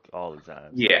don't work all the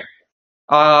time. Yeah.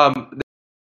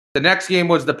 The next game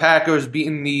was the Packers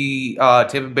beating the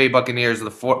Tampa Bay Buccaneers.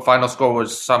 The final score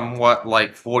was somewhat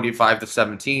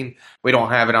 45-17. We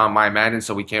don't have it on my Madden,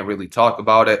 so we can't really talk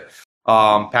about it.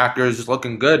 Packers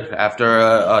looking good after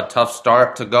a tough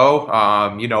start to go.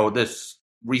 This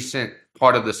recent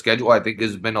part of the schedule I think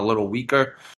has been a little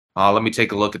weaker. Let me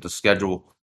take a look at the schedule.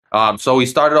 So he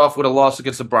started off with a loss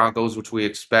against the Broncos, which we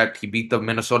expect. He beat the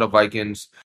Minnesota Vikings.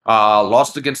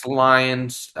 Lost against the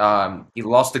Lions. He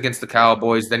lost against the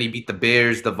Cowboys. Then he beat the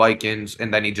Bears, the Vikings,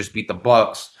 and then he just beat the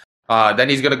Bucks. Then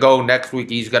he's gonna go next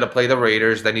week. He's got to play the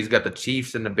Raiders. Then he's got the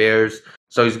Chiefs and the Bears.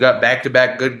 So he's got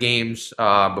back-to-back good games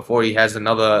before he has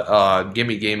another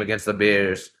gimme game against the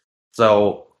Bears.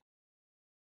 So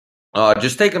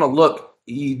just taking a look,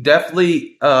 he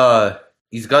definitely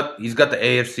he's got the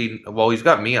AFC. Well, he's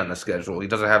got me on the schedule. He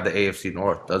doesn't have the AFC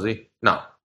North, does he? No,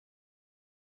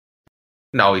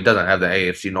 he doesn't have the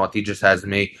AFC North. He just has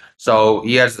me. So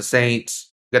he has the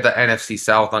Saints. Got the NFC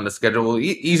South on the schedule.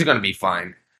 He's going to be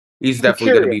fine. He's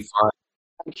definitely going to be fine.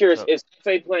 I'm curious, is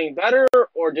Faye playing better,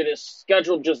 or did his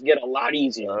schedule just get a lot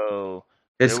easier? Oh,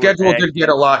 his schedule did get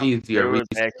a lot easier. There was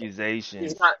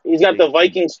accusations. He's got the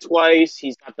Vikings twice.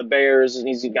 He's got the Bears, and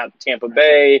he's got Tampa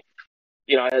Bay.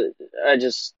 He's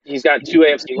got two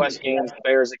AFC West games, the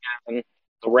Bears again,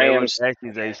 the Rams. There was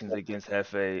accusations against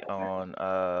Hefe on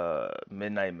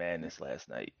Midnight Madness last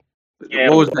night. Yeah,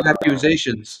 what was the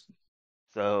accusations?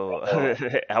 So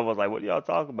I was like, what are y'all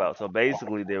talking about? So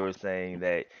basically they were saying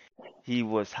that he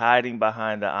was hiding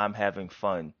behind the I'm having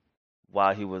fun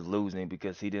while he was losing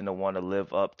because he didn't want to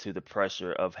live up to the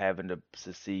pressure of having to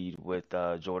succeed with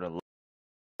Jordan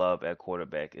Love at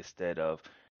quarterback instead of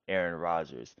Aaron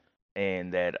Rodgers.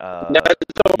 And that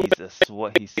he's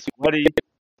sweaty.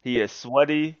 He is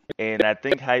sweaty, and I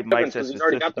think Hype Mike said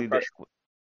specifically that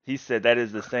he said that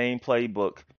is the same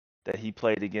playbook that he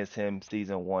played against him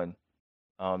season 1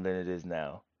 than it is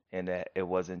now, and that it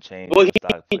wasn't changed. Well,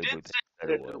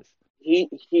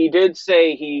 he did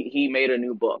say he made a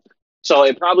new book, so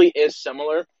it probably is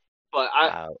similar. But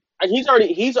he's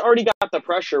already got the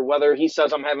pressure, whether he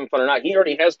says I'm having fun or not. He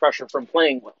already has pressure from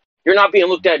playing well. You're not being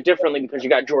looked at differently because you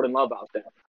got Jordan Love out there.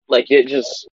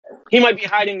 He might be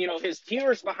hiding, his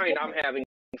tears behind I'm having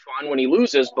fun when he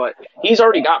loses, but he's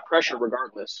already got pressure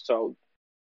regardless. So,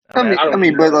 bro,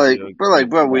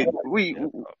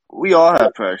 we all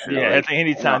have pressure. Yeah, I think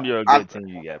anytime you're a good team,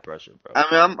 you got pressure, bro.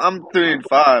 I mean, I'm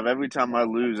 3-5. Every time I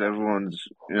lose, everyone's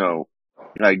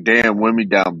like, damn, Wimmy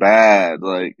down bad.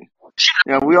 Like,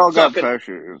 yeah, we all got Fucking-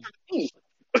 pressure.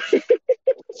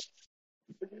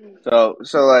 So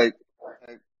like,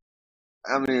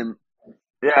 I mean,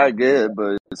 yeah, I get it,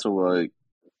 but it's like,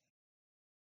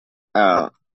 I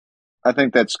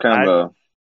think that's kind of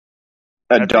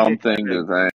a I think dumb it thing kind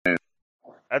to think.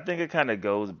 I think it kind of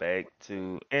goes back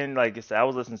to, and like I said, I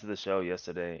was listening to the show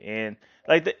yesterday, and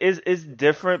like it's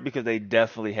different because they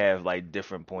definitely have like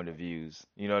different point of views.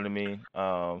 You know what I mean?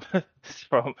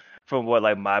 From from what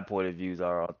like my point of views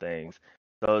are on things.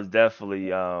 So it's definitely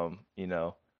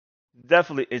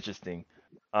definitely interesting.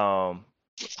 Um,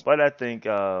 but I think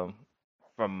from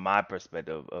my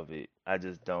perspective of it, I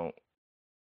just don't.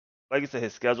 Like I said,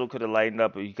 his schedule could have lightened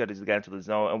up, or he could have just got into the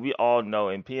zone. And we all know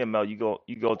in PML, you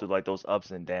go through like those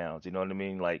ups and downs. You know what I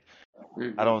mean? Like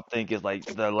I don't think it's like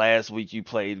the last week you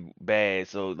played bad,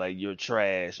 so like you're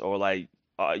trash, or like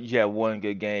you had one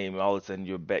good game and all of a sudden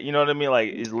you're bad. You know what I mean? Like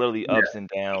it's literally Yeah. ups and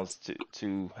downs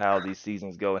to how these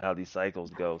seasons go and how these cycles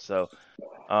go. So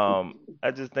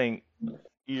I just think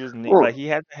you just need Well, like he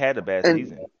had a bad and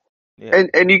season. Yeah.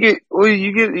 and you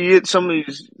get some of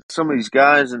these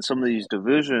guys in some of these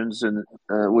divisions and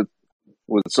with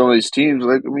some of these teams.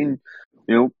 Like, I mean,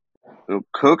 you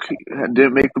Cook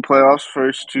didn't make the playoffs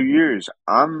first 2 years.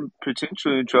 I'm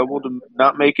potentially in trouble to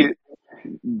not make it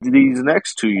these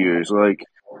next 2 years. Like,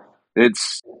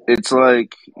 it's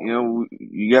like,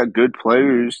 you got good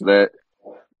players that,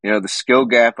 the skill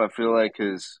gap, I feel like,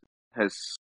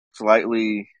 has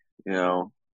slightly,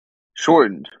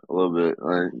 shortened a little bit.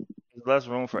 Like, There's less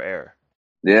room for error.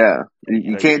 yeah, You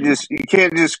you know,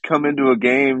 can't just come into a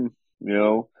game,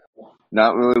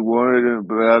 not really worried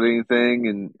about anything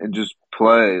and just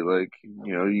play. Like,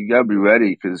 you gotta be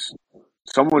ready because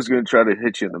someone's gonna try to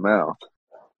hit you in the mouth.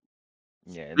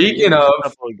 yeah, and then you Speaking lose a of,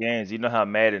 couple of games. You know how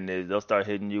Madden is. They'll start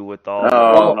hitting you with all the,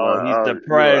 Oh well, my! oh, he's Oh, you're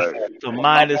depressed, right. so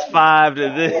 -5 to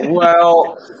this.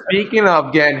 well, speaking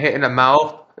of getting hit in the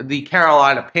mouth, the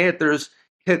Carolina Panthers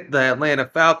hit the Atlanta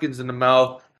Falcons in the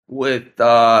mouth with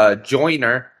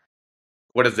Joyner.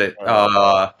 What is it?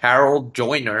 Harold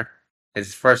Joyner.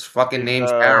 His first fucking Is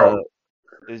name's Harold.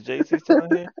 is JC still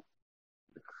in here?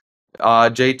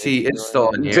 JT JC is still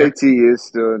in still here? in here. JT is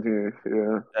still in here.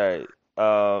 Yeah. All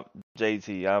right.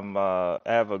 JT, I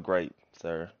have a great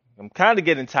sir. I'm kind of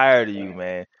getting tired of you,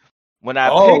 man. When I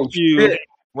pick Oh you, shit!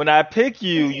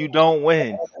 you don't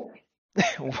win.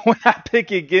 When I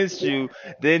pick against you,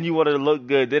 then you want to look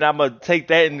good. Then I'm gonna take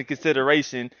that into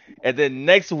consideration, and then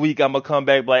next week I'm gonna come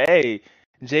back like, hey,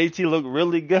 JT looked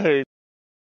really good.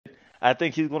 I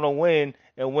think he's gonna win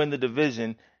and win the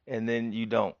division, and then you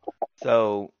don't.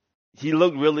 So he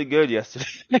looked really good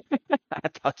yesterday. I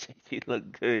thought JT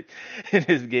looked good in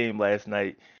his game last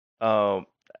night. Um,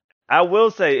 I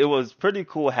will say it was pretty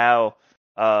cool how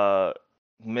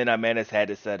Midnight Madness had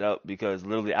it set up because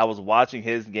literally I was watching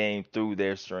his game through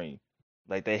their stream.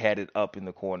 Like they had it up in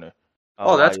the corner Oh,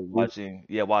 while that's you're cool. watching,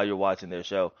 yeah, while you're watching their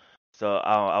show. So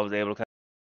I was able to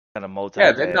kind of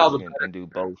Yeah, they're now multitask and do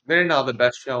both. they're now the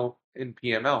best show in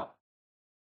PML.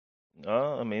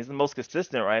 I mean, it's the most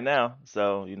consistent right now.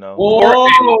 So Before, Whoa!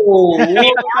 hey, Whoa!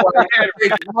 before we had I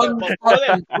take one before that,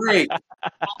 fucking break. I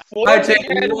before we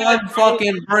take had one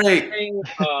fucking break.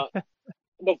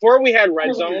 before we had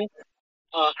Red Zone,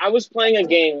 I was playing a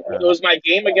game. It was my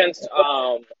game against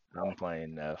I'm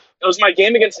playing Neff. it was my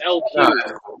game against LQ,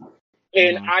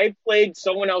 and Hmm. I played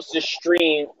someone else's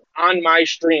stream on my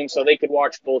stream so they could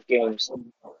watch both games.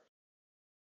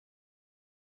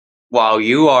 Wow,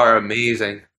 you are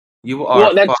amazing. You are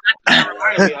Well, that's fucking.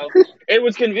 what it reminded me of. It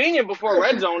was convenient before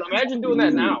Red Zone. Imagine doing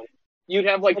that now. You'd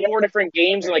have like 4 different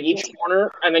games in like each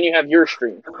corner, and then you have your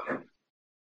stream.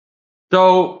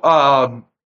 So,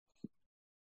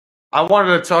 I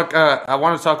wanted to talk. I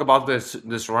want to talk about this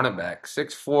running back,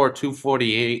 6'4",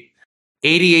 248,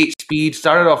 88 speed.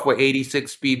 Started off with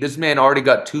 86 speed. This man already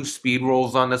got 2 speed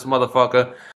rolls on this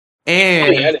motherfucker,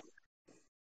 and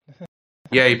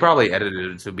yeah, he probably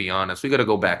edited it. To be honest, we got to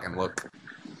go back and look.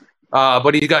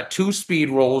 But he's got 2 speed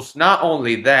rolls. Not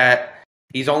only that,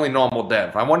 he's only normal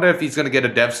dev. I wonder if he's gonna get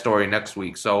a dev story next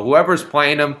week. So whoever's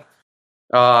playing him,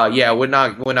 yeah, we're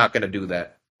not gonna do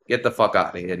that. Get the fuck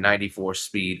out of here. 94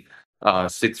 speed,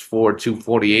 6'4",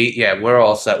 248. Yeah, we're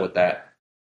all set with that.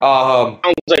 Sounds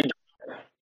like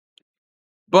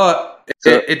But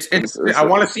So, it's I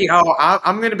want to see how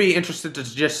I'm going to be interested to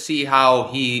just see how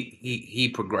he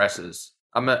progresses.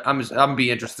 I'm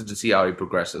be interested to see how he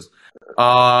progresses.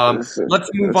 Let's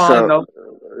move on though.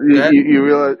 Go ahead. you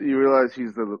realize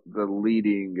he's the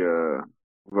leading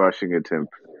rushing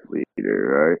attempt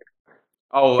leader, right?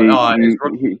 Oh, his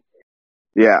rookie.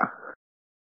 Yeah.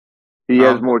 He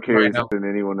has more right carries now. than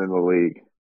anyone in the league.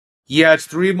 Yeah, it's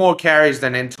 3 more carries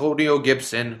than Antonio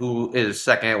Gibson, who is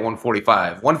second at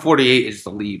 145. 148 is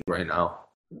the lead right now.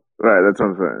 Right, that's what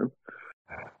I'm saying.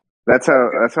 That's how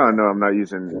I know I'm not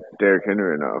using Derrick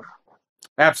Henry enough.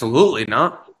 Absolutely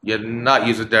not. You're not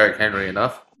using Derrick Henry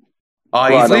enough. Well,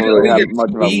 I He's don't leading the really league have in much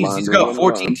of a TDs. He's got monument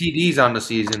 14 on. TDs on the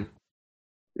season.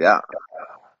 Yeah.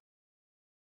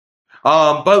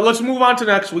 But let's move on to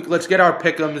next week. Let's get our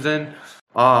pick'ems in.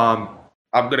 I'm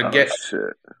gonna Oh get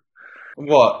shit!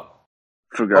 what?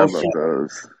 Forgot Oh about shit!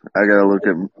 those. I gotta look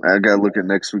at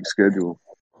next week's schedule.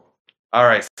 All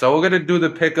right, so we're gonna do the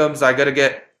pick'ems. I gotta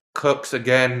get Cooks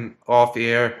again off the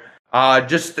air.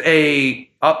 Just a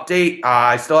update.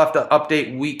 I still have to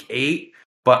update week 8,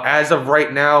 but as of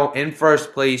right now, in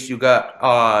first place, you got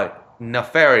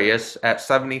Nefarious at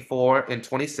 74 and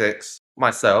 26.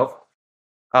 Myself.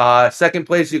 Second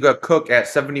place, you got Cook at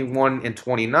 71 and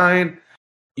 29.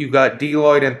 You got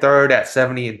Deloitte in third at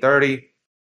 70 and 30.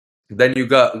 Then you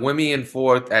got Wimmy in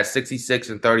fourth at 66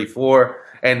 and 34.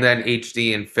 And then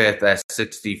HD in fifth at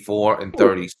 64 and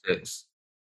 36.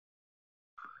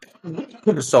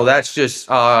 So that's just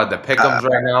the pick'ems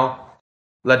right now.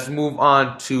 Let's move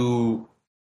on to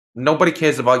nobody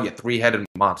cares about your 3-headed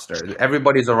monster.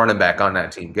 Everybody's a running back on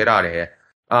that team. Get out of here.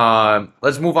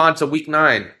 Let's move on to week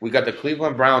 9. We got the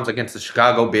Cleveland Browns against the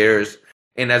Chicago Bears.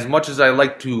 And as much as I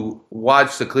like to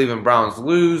watch the Cleveland Browns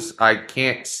lose, I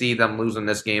can't see them losing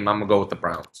this game. I'm gonna go with the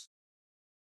Browns.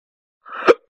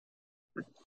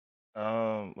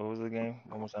 What was the game?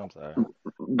 One more time, sorry.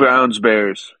 Browns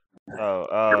Bears.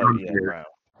 Yeah,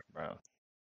 Brown.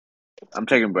 I'm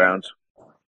taking Browns.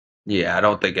 Yeah, I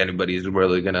don't think anybody's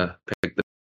really gonna pick the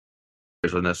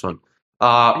Bears on this one.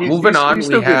 He's we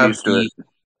still getting have used to the it.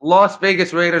 Las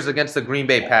Vegas Raiders against the Green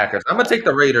Bay Packers. I'm gonna take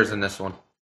the Raiders in this one.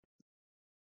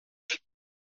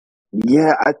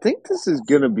 Yeah, I think this is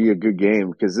gonna be a good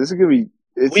game because this is gonna be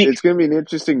it's gonna be an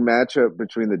interesting matchup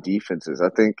between the defenses. I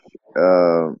think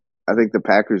the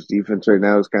Packers defense right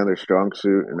now is kind of their strong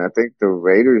suit, and I think the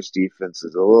Raiders defense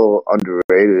is a little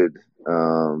underrated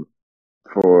for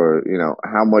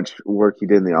how much work he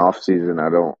did in the offseason.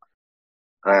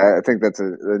 I think that's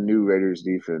a new Raiders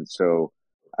defense, so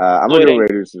I'm gonna go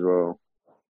Raiders as well.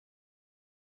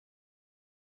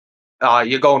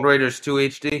 You're going Raiders 2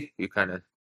 HD? You kind of.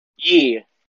 Yeah.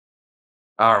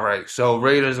 All right, so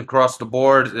Raiders across the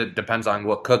board. It depends on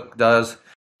what Cook does.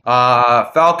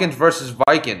 Falcons versus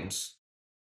Vikings.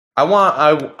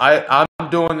 I'm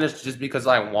doing this just because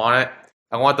I want it.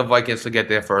 I want the Vikings to get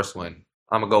their first win.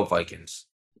 I'm gonna go Vikings.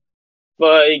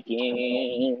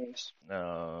 Vikings.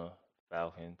 No,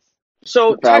 Falcons.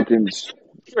 So Falcons.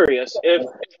 Curious, if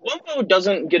Wumbo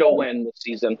doesn't get a win this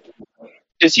season,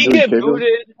 does he get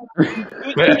booted? No.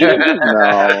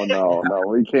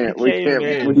 We can't. Let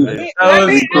me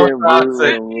ask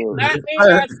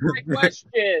my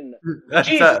question.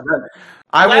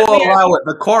 I will allow it.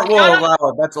 The court will allow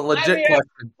it. That's a legit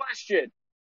question.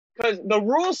 Because the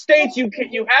rule states you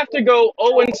have to go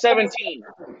 0-17.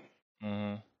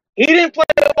 Mm-hmm. He didn't play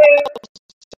 17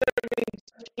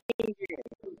 games.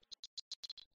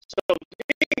 So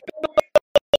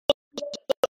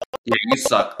yeah, you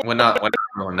suck. We're not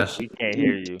doing this. We can't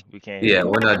hear you.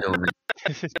 We're not doing it.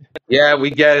 Yeah,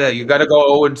 we get it. You got to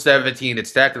go 0-17.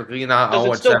 It's technically not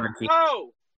 0-17.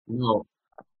 No.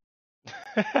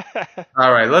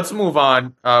 All right, let's move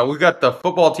on. We got the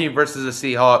football team versus the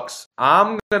Seahawks.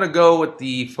 I'm gonna go with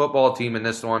the football team in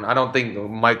this one. I don't think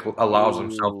Mike allows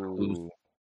himself to lose.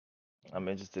 I'm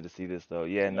interested to see this though.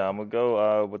 Yeah, no, I'm gonna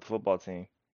go with the football team.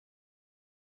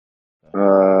 I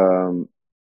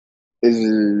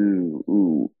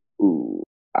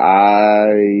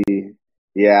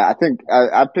think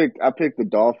I picked the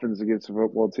Dolphins against the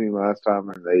football team last time,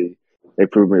 and they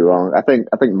proved me wrong. I think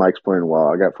Mike's playing well.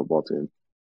 I got football team.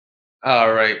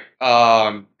 All right,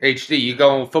 HD, you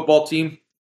going with football team?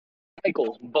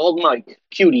 Michael, bald Mike,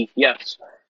 cutie, yes.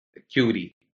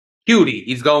 Cutie.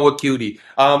 He's going with cutie.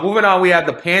 Moving on, we have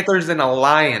the Panthers and the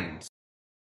Lions.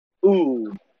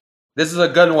 Ooh. This is a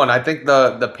good one. I think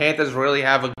the Panthers really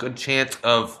have a good chance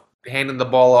of handing the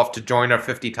ball off to Joyner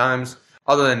 50 times.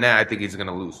 Other than that, I think he's going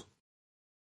to lose.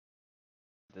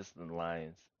 This is the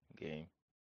Lions game.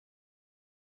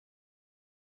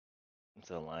 It's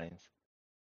the Lions.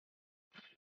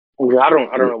 I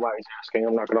don't know why he's asking.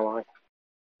 I'm not going to lie.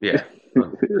 Yeah.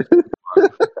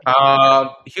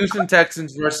 Houston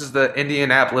Texans versus the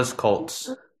Indianapolis Colts.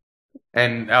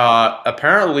 And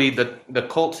apparently the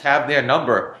Colts have their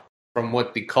number from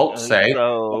what the Colts say.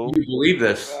 So, do you believe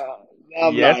this?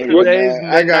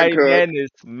 Yesterday's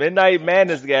Midnight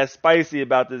Madness got spicy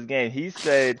about this game. He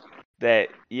said that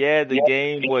the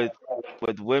game with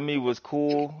with Wimmy was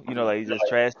cool, like he's just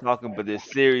trash talking, but there's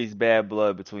serious bad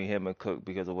blood between him and Cook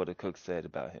because of what the Cook said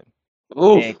about him.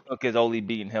 And Oof. Cook has only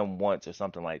beaten him once or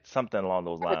something along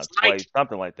those lines, That's right. twice,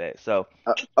 something like that. So,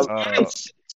 Uh,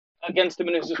 Against him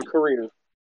in his career.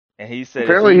 and he said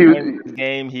Apparently if he he wins this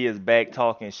game, he is back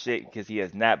talking shit because he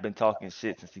has not been talking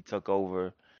shit since he took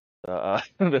over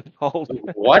the whole.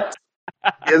 What?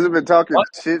 hasn't been talking What?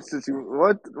 shit since he.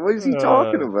 What is he Uh,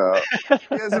 talking about?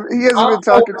 He hasn't been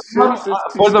talking shit since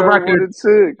he For the started record,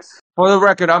 1-6. for the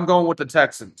record, I'm going with the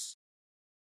Texans.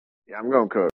 Yeah, I'm going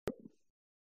Cook.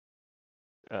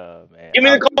 Man, Give me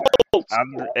the Colts.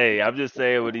 I'm just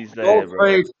saying what he Go said, bro.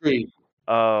 crazy.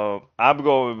 I'm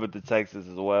going with the Texans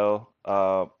as well.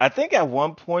 I think at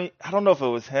one point, I don't know if it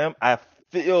was him. I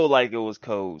feel like it was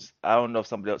Coles. I don't know if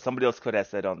somebody else could have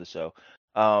said on the show.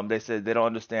 They said they don't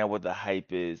understand what the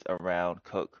hype is around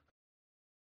Cook.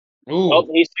 Well, Ooh.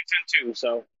 he's 6-2,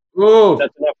 so Ooh.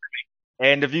 that's enough.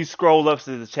 And if you scroll up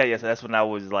to the chat, yes, that's when I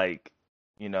was like,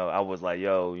 yo,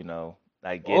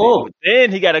 I get it. Oh. But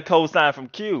then he got a co-sign from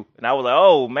Q, and I was like,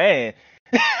 oh man,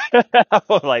 I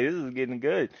was like, this is getting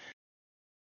good.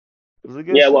 It was a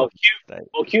good Yeah, show.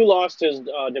 Q lost his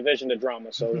division to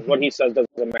drama, so what he says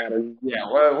doesn't matter. Yeah,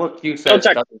 what Q Still says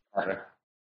doesn't Texans. matter.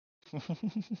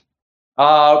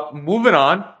 Moving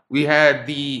on, we have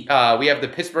the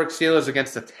Pittsburgh Steelers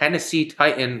against the Tennessee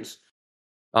Titans.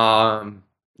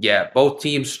 Yeah, both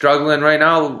teams struggling right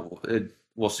now.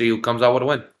 We'll see who comes out with a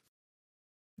win.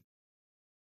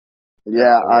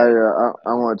 Yeah, I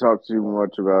won't talk too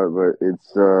much about it, but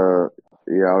it's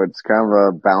kind of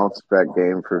a bounce back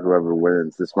game for whoever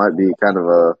wins. This might be kind of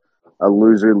a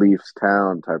loser leaves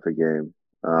town type of game.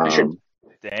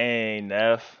 Dang,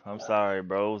 Neff. I'm sorry,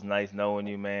 bro. It was nice knowing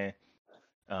you, man.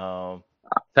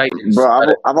 Titans. Bro,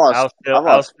 I've lost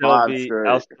I'll five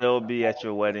straight. still be at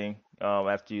your wedding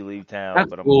after you leave town, That's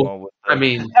but I'm cool. going with I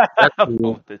mean, that's I'm going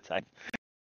cool. with the Titans.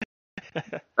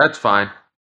 That's fine.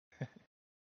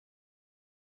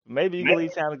 Maybe you can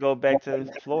leave town and go back to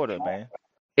Florida, man.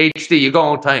 HD, you're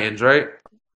going Titans, right?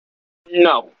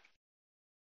 No.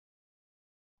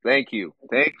 Thank you.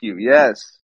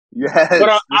 Yes.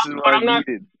 But This is what I I'm not.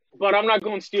 needed. But I'm not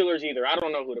going Steelers either. I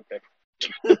don't know who to pick.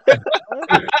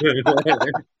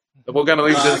 We're gonna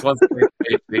leave this one.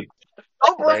 HD.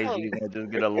 Crazy, you just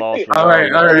get a loss. All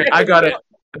right. I got it.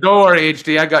 Don't worry,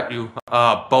 HD. I got you.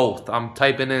 Both. I'm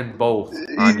typing in both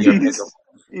on your.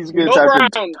 He's gonna No type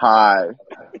Browns. in tie.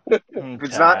 If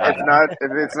it's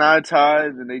not a tie,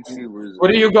 then HD loses. What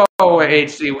do you go with,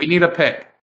 HD? We need a pick.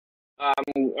 I'm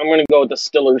going to go with the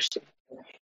Steelers.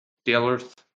 Steelers.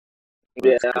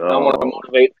 Yeah, I want to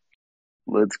motivate.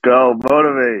 Let's go,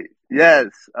 motivate. Yes,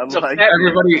 I It's a like fat-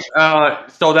 Everybody.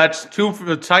 So that's 2 for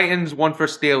the Titans, 1 for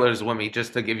Steelers. Wimmy,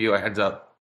 just to give you a heads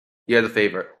up. You're the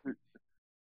favorite.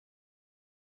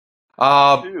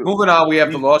 Moving on, we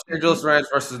have the Los Angeles Rams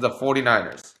versus the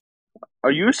 49ers.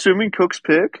 Are you assuming Cook's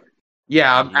pick?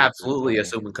 Yeah, I'm absolutely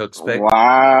assuming Cook's pick.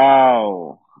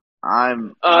 Wow, I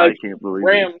can't believe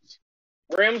it.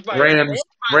 Rams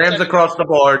across the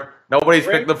board. Nobody's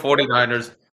picked the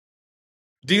 49ers.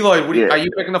 D-Lloyd, are you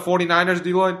picking the 49ers,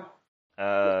 D-Lloyd?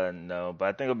 No, but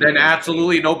I think it'll be then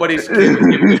absolutely nobody's giving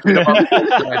a shit about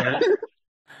the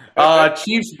 49ers.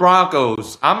 Chiefs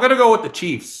Broncos. I'm gonna go with the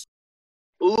Chiefs.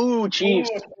 Ooh, Chiefs.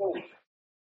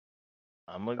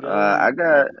 I'm gonna go.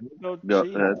 Go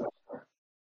ahead.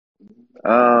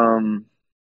 I'm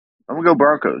gonna go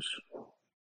Broncos.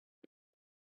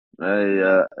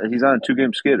 He's on a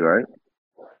 2-game skid, right?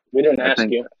 We didn't ask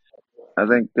you. I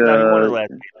think no, he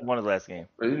won his last game.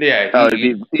 Yeah.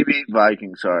 He beat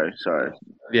Vikings. Sorry.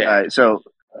 Yeah. All right, so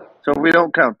if we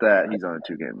don't count that, he's on a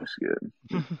 2-game skid.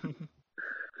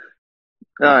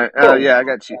 All right. Yeah, I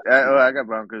got Chiefs. I got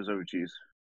Broncos over Chiefs.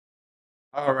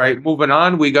 All right, moving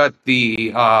on. We got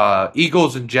the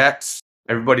Eagles and Jets.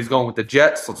 Everybody's going with the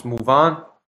Jets. Let's move on.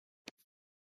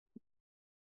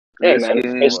 Hey, man.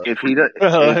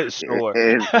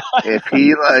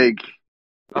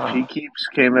 If he keeps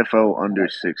KMFO under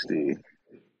 60,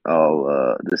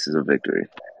 this is a victory.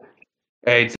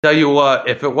 Hey, tell you what,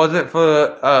 if it wasn't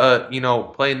for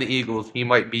playing the Eagles, he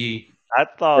might be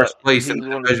first place in the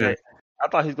division. I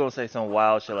thought he was gonna say some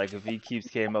wild shit like if he keeps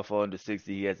KMFO under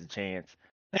 60, he has a chance.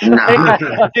 Nah.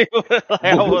 I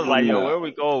was like, yo, where are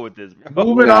we going with this, bro?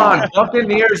 Moving on,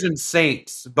 Buccaneers and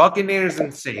Saints. I'm gonna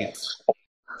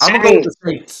go with the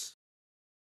Saints.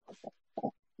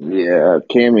 Yeah,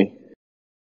 Cammy.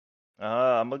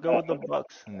 I'm gonna go with the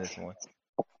Bucks in this one.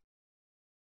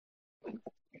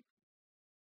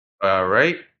 All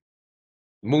right.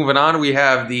 Moving on, we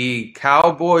have the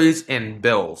Cowboys and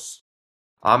Bills.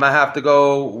 I'm gonna have to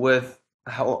go with.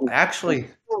 Actually,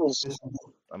 Bills.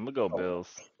 I'm gonna go Bills.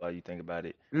 While you think about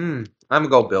it. I'm gonna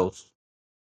go Bills.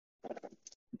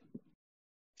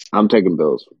 I'm taking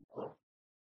Bills.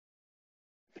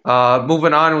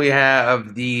 Moving on, we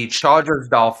have the Chargers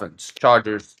Dolphins.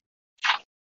 Chargers.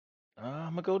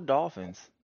 I'm gonna go Dolphins.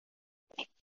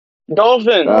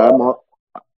 Dolphins.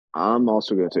 I'm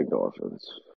also going to take Dolphins.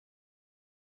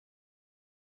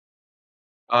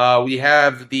 We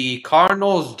have the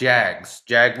Cardinals Jags.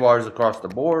 Jaguars across the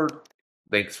board.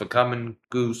 Thanks for coming,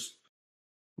 Goose.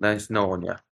 Nice knowing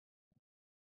you.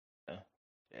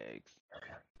 Jags.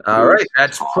 All right,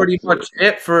 that's pretty much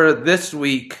it for this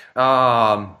week.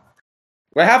 We're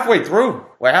halfway through.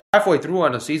 We're halfway through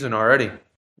on the season already.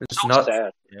 It's nuts.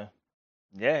 Sad.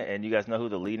 Yeah, and you guys know who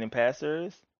the leading passer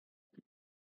is?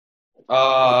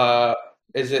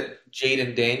 Is it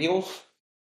Jaden Daniels?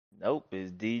 Nope,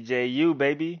 it's DJU,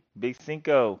 baby. Big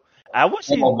Cinco. I wish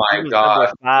he Oh my was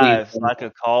God, number 5 please so I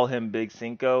could call him Big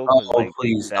Cinco. Oh,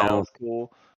 please that sounds don't.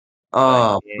 cool.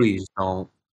 Oh, yeah. please don't.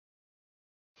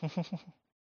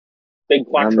 Big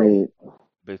Quattro. I mean,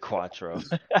 Big Quattro.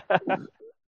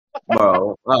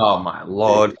 Bro, oh my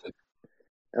Lord.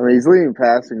 he's leading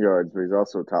passing yards, but he's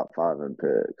also top 5 in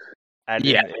picks. I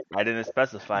didn't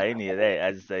specify any of that.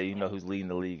 I just say who's leading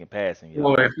the league in passing.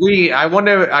 Well, I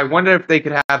wonder if they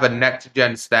could have a next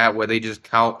gen stat where they just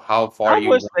count how far I you.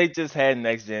 wish they just had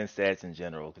next gen stats in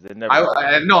general because it never.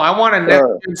 I want a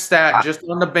next gen stat just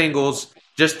on the Bengals,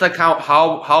 just to count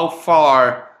how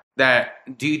far that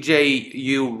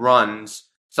DJU runs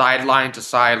sideline to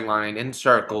sideline in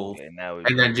circles, and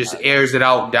then just airs it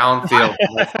out downfield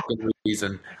for no fucking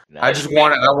reason. I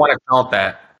want to count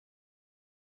that.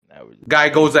 Guy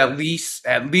goes at least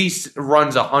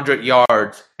runs 100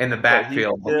 yards in the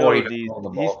backfield before he throws the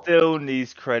ball. He still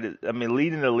needs credit. I mean,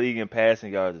 leading the league in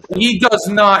passing yards. He does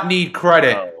not need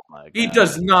credit. Oh my God. He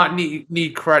does not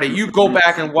need credit. You go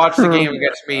back and watch the game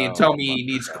against me and tell me he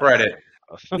needs credit.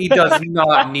 He does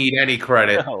not need any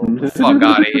credit. Fuck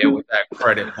out of here with that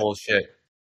credit bullshit.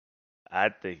 I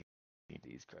think he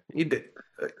needs credit. He did.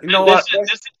 You know what?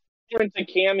 This is different to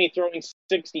Cammy throwing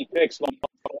 60 picks while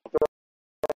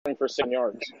throwing for 7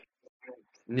 yards.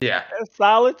 Yeah. That's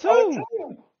solid too.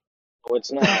 No,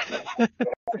 it's not.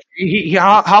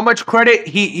 How much credit?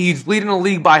 He's leading the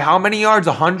league by how many yards?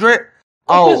 100?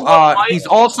 He's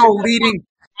also leading.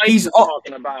 He's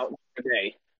talking about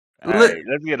today. All right,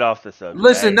 let's get off the subject.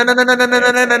 Listen, no.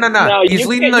 He's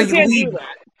leading the league.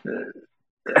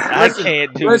 I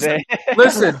can't do that.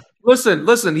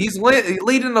 Listen. He's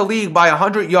leading the league by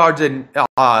 100 yards in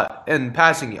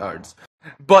passing yards,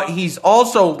 but he's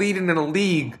also leading in the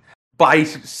league by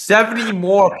 70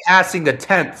 more passing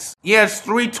attempts. He has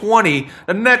 320.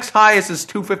 The next highest is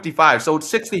 255, so it's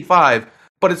 65,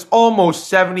 but it's almost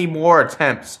 70 more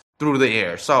attempts through the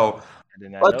air. So I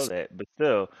did not know that, but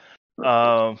still.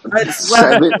 70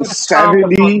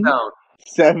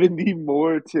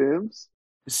 more attempts?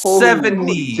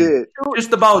 70.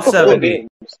 Just about 70.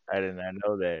 I did not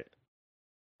know that.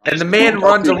 And the man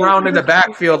runs around in the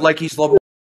backfield like he's Lamar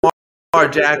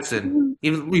Jackson. He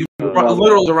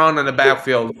literally around in the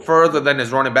backfield further than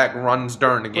his running back runs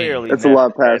during the game. Clearly, that's a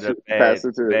lot of bad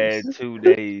 2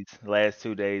 days, last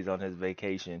 2 days on his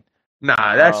vacation.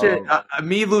 Nah, that shit.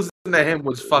 Me losing to him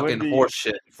was fucking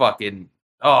horseshit. Fucking.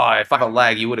 Oh, if I had a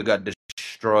lag, he would have got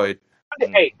destroyed.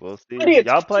 Hey, we'll see.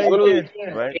 Y'all play again,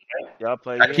 right? Y'all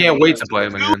play again. I can't wait to play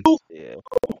him again. Yeah.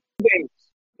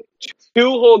 2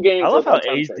 whole games. I love how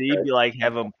HD be like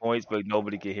having points, but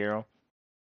nobody can hear him.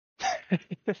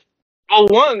 Well,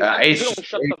 1, you don't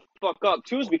shut the fuck up.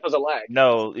 2 is because of lag.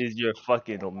 No, is your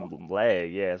fucking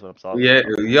lag. Yeah, that's what I'm talking about.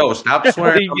 Yeah, yo, stop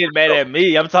swearing. You get mad at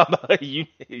me. I'm talking about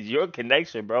your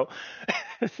connection, bro.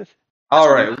 All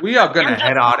right, we are going to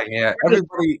head out of here.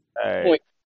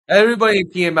 Everybody in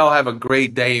PML have a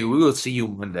great day. We will see you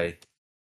Monday.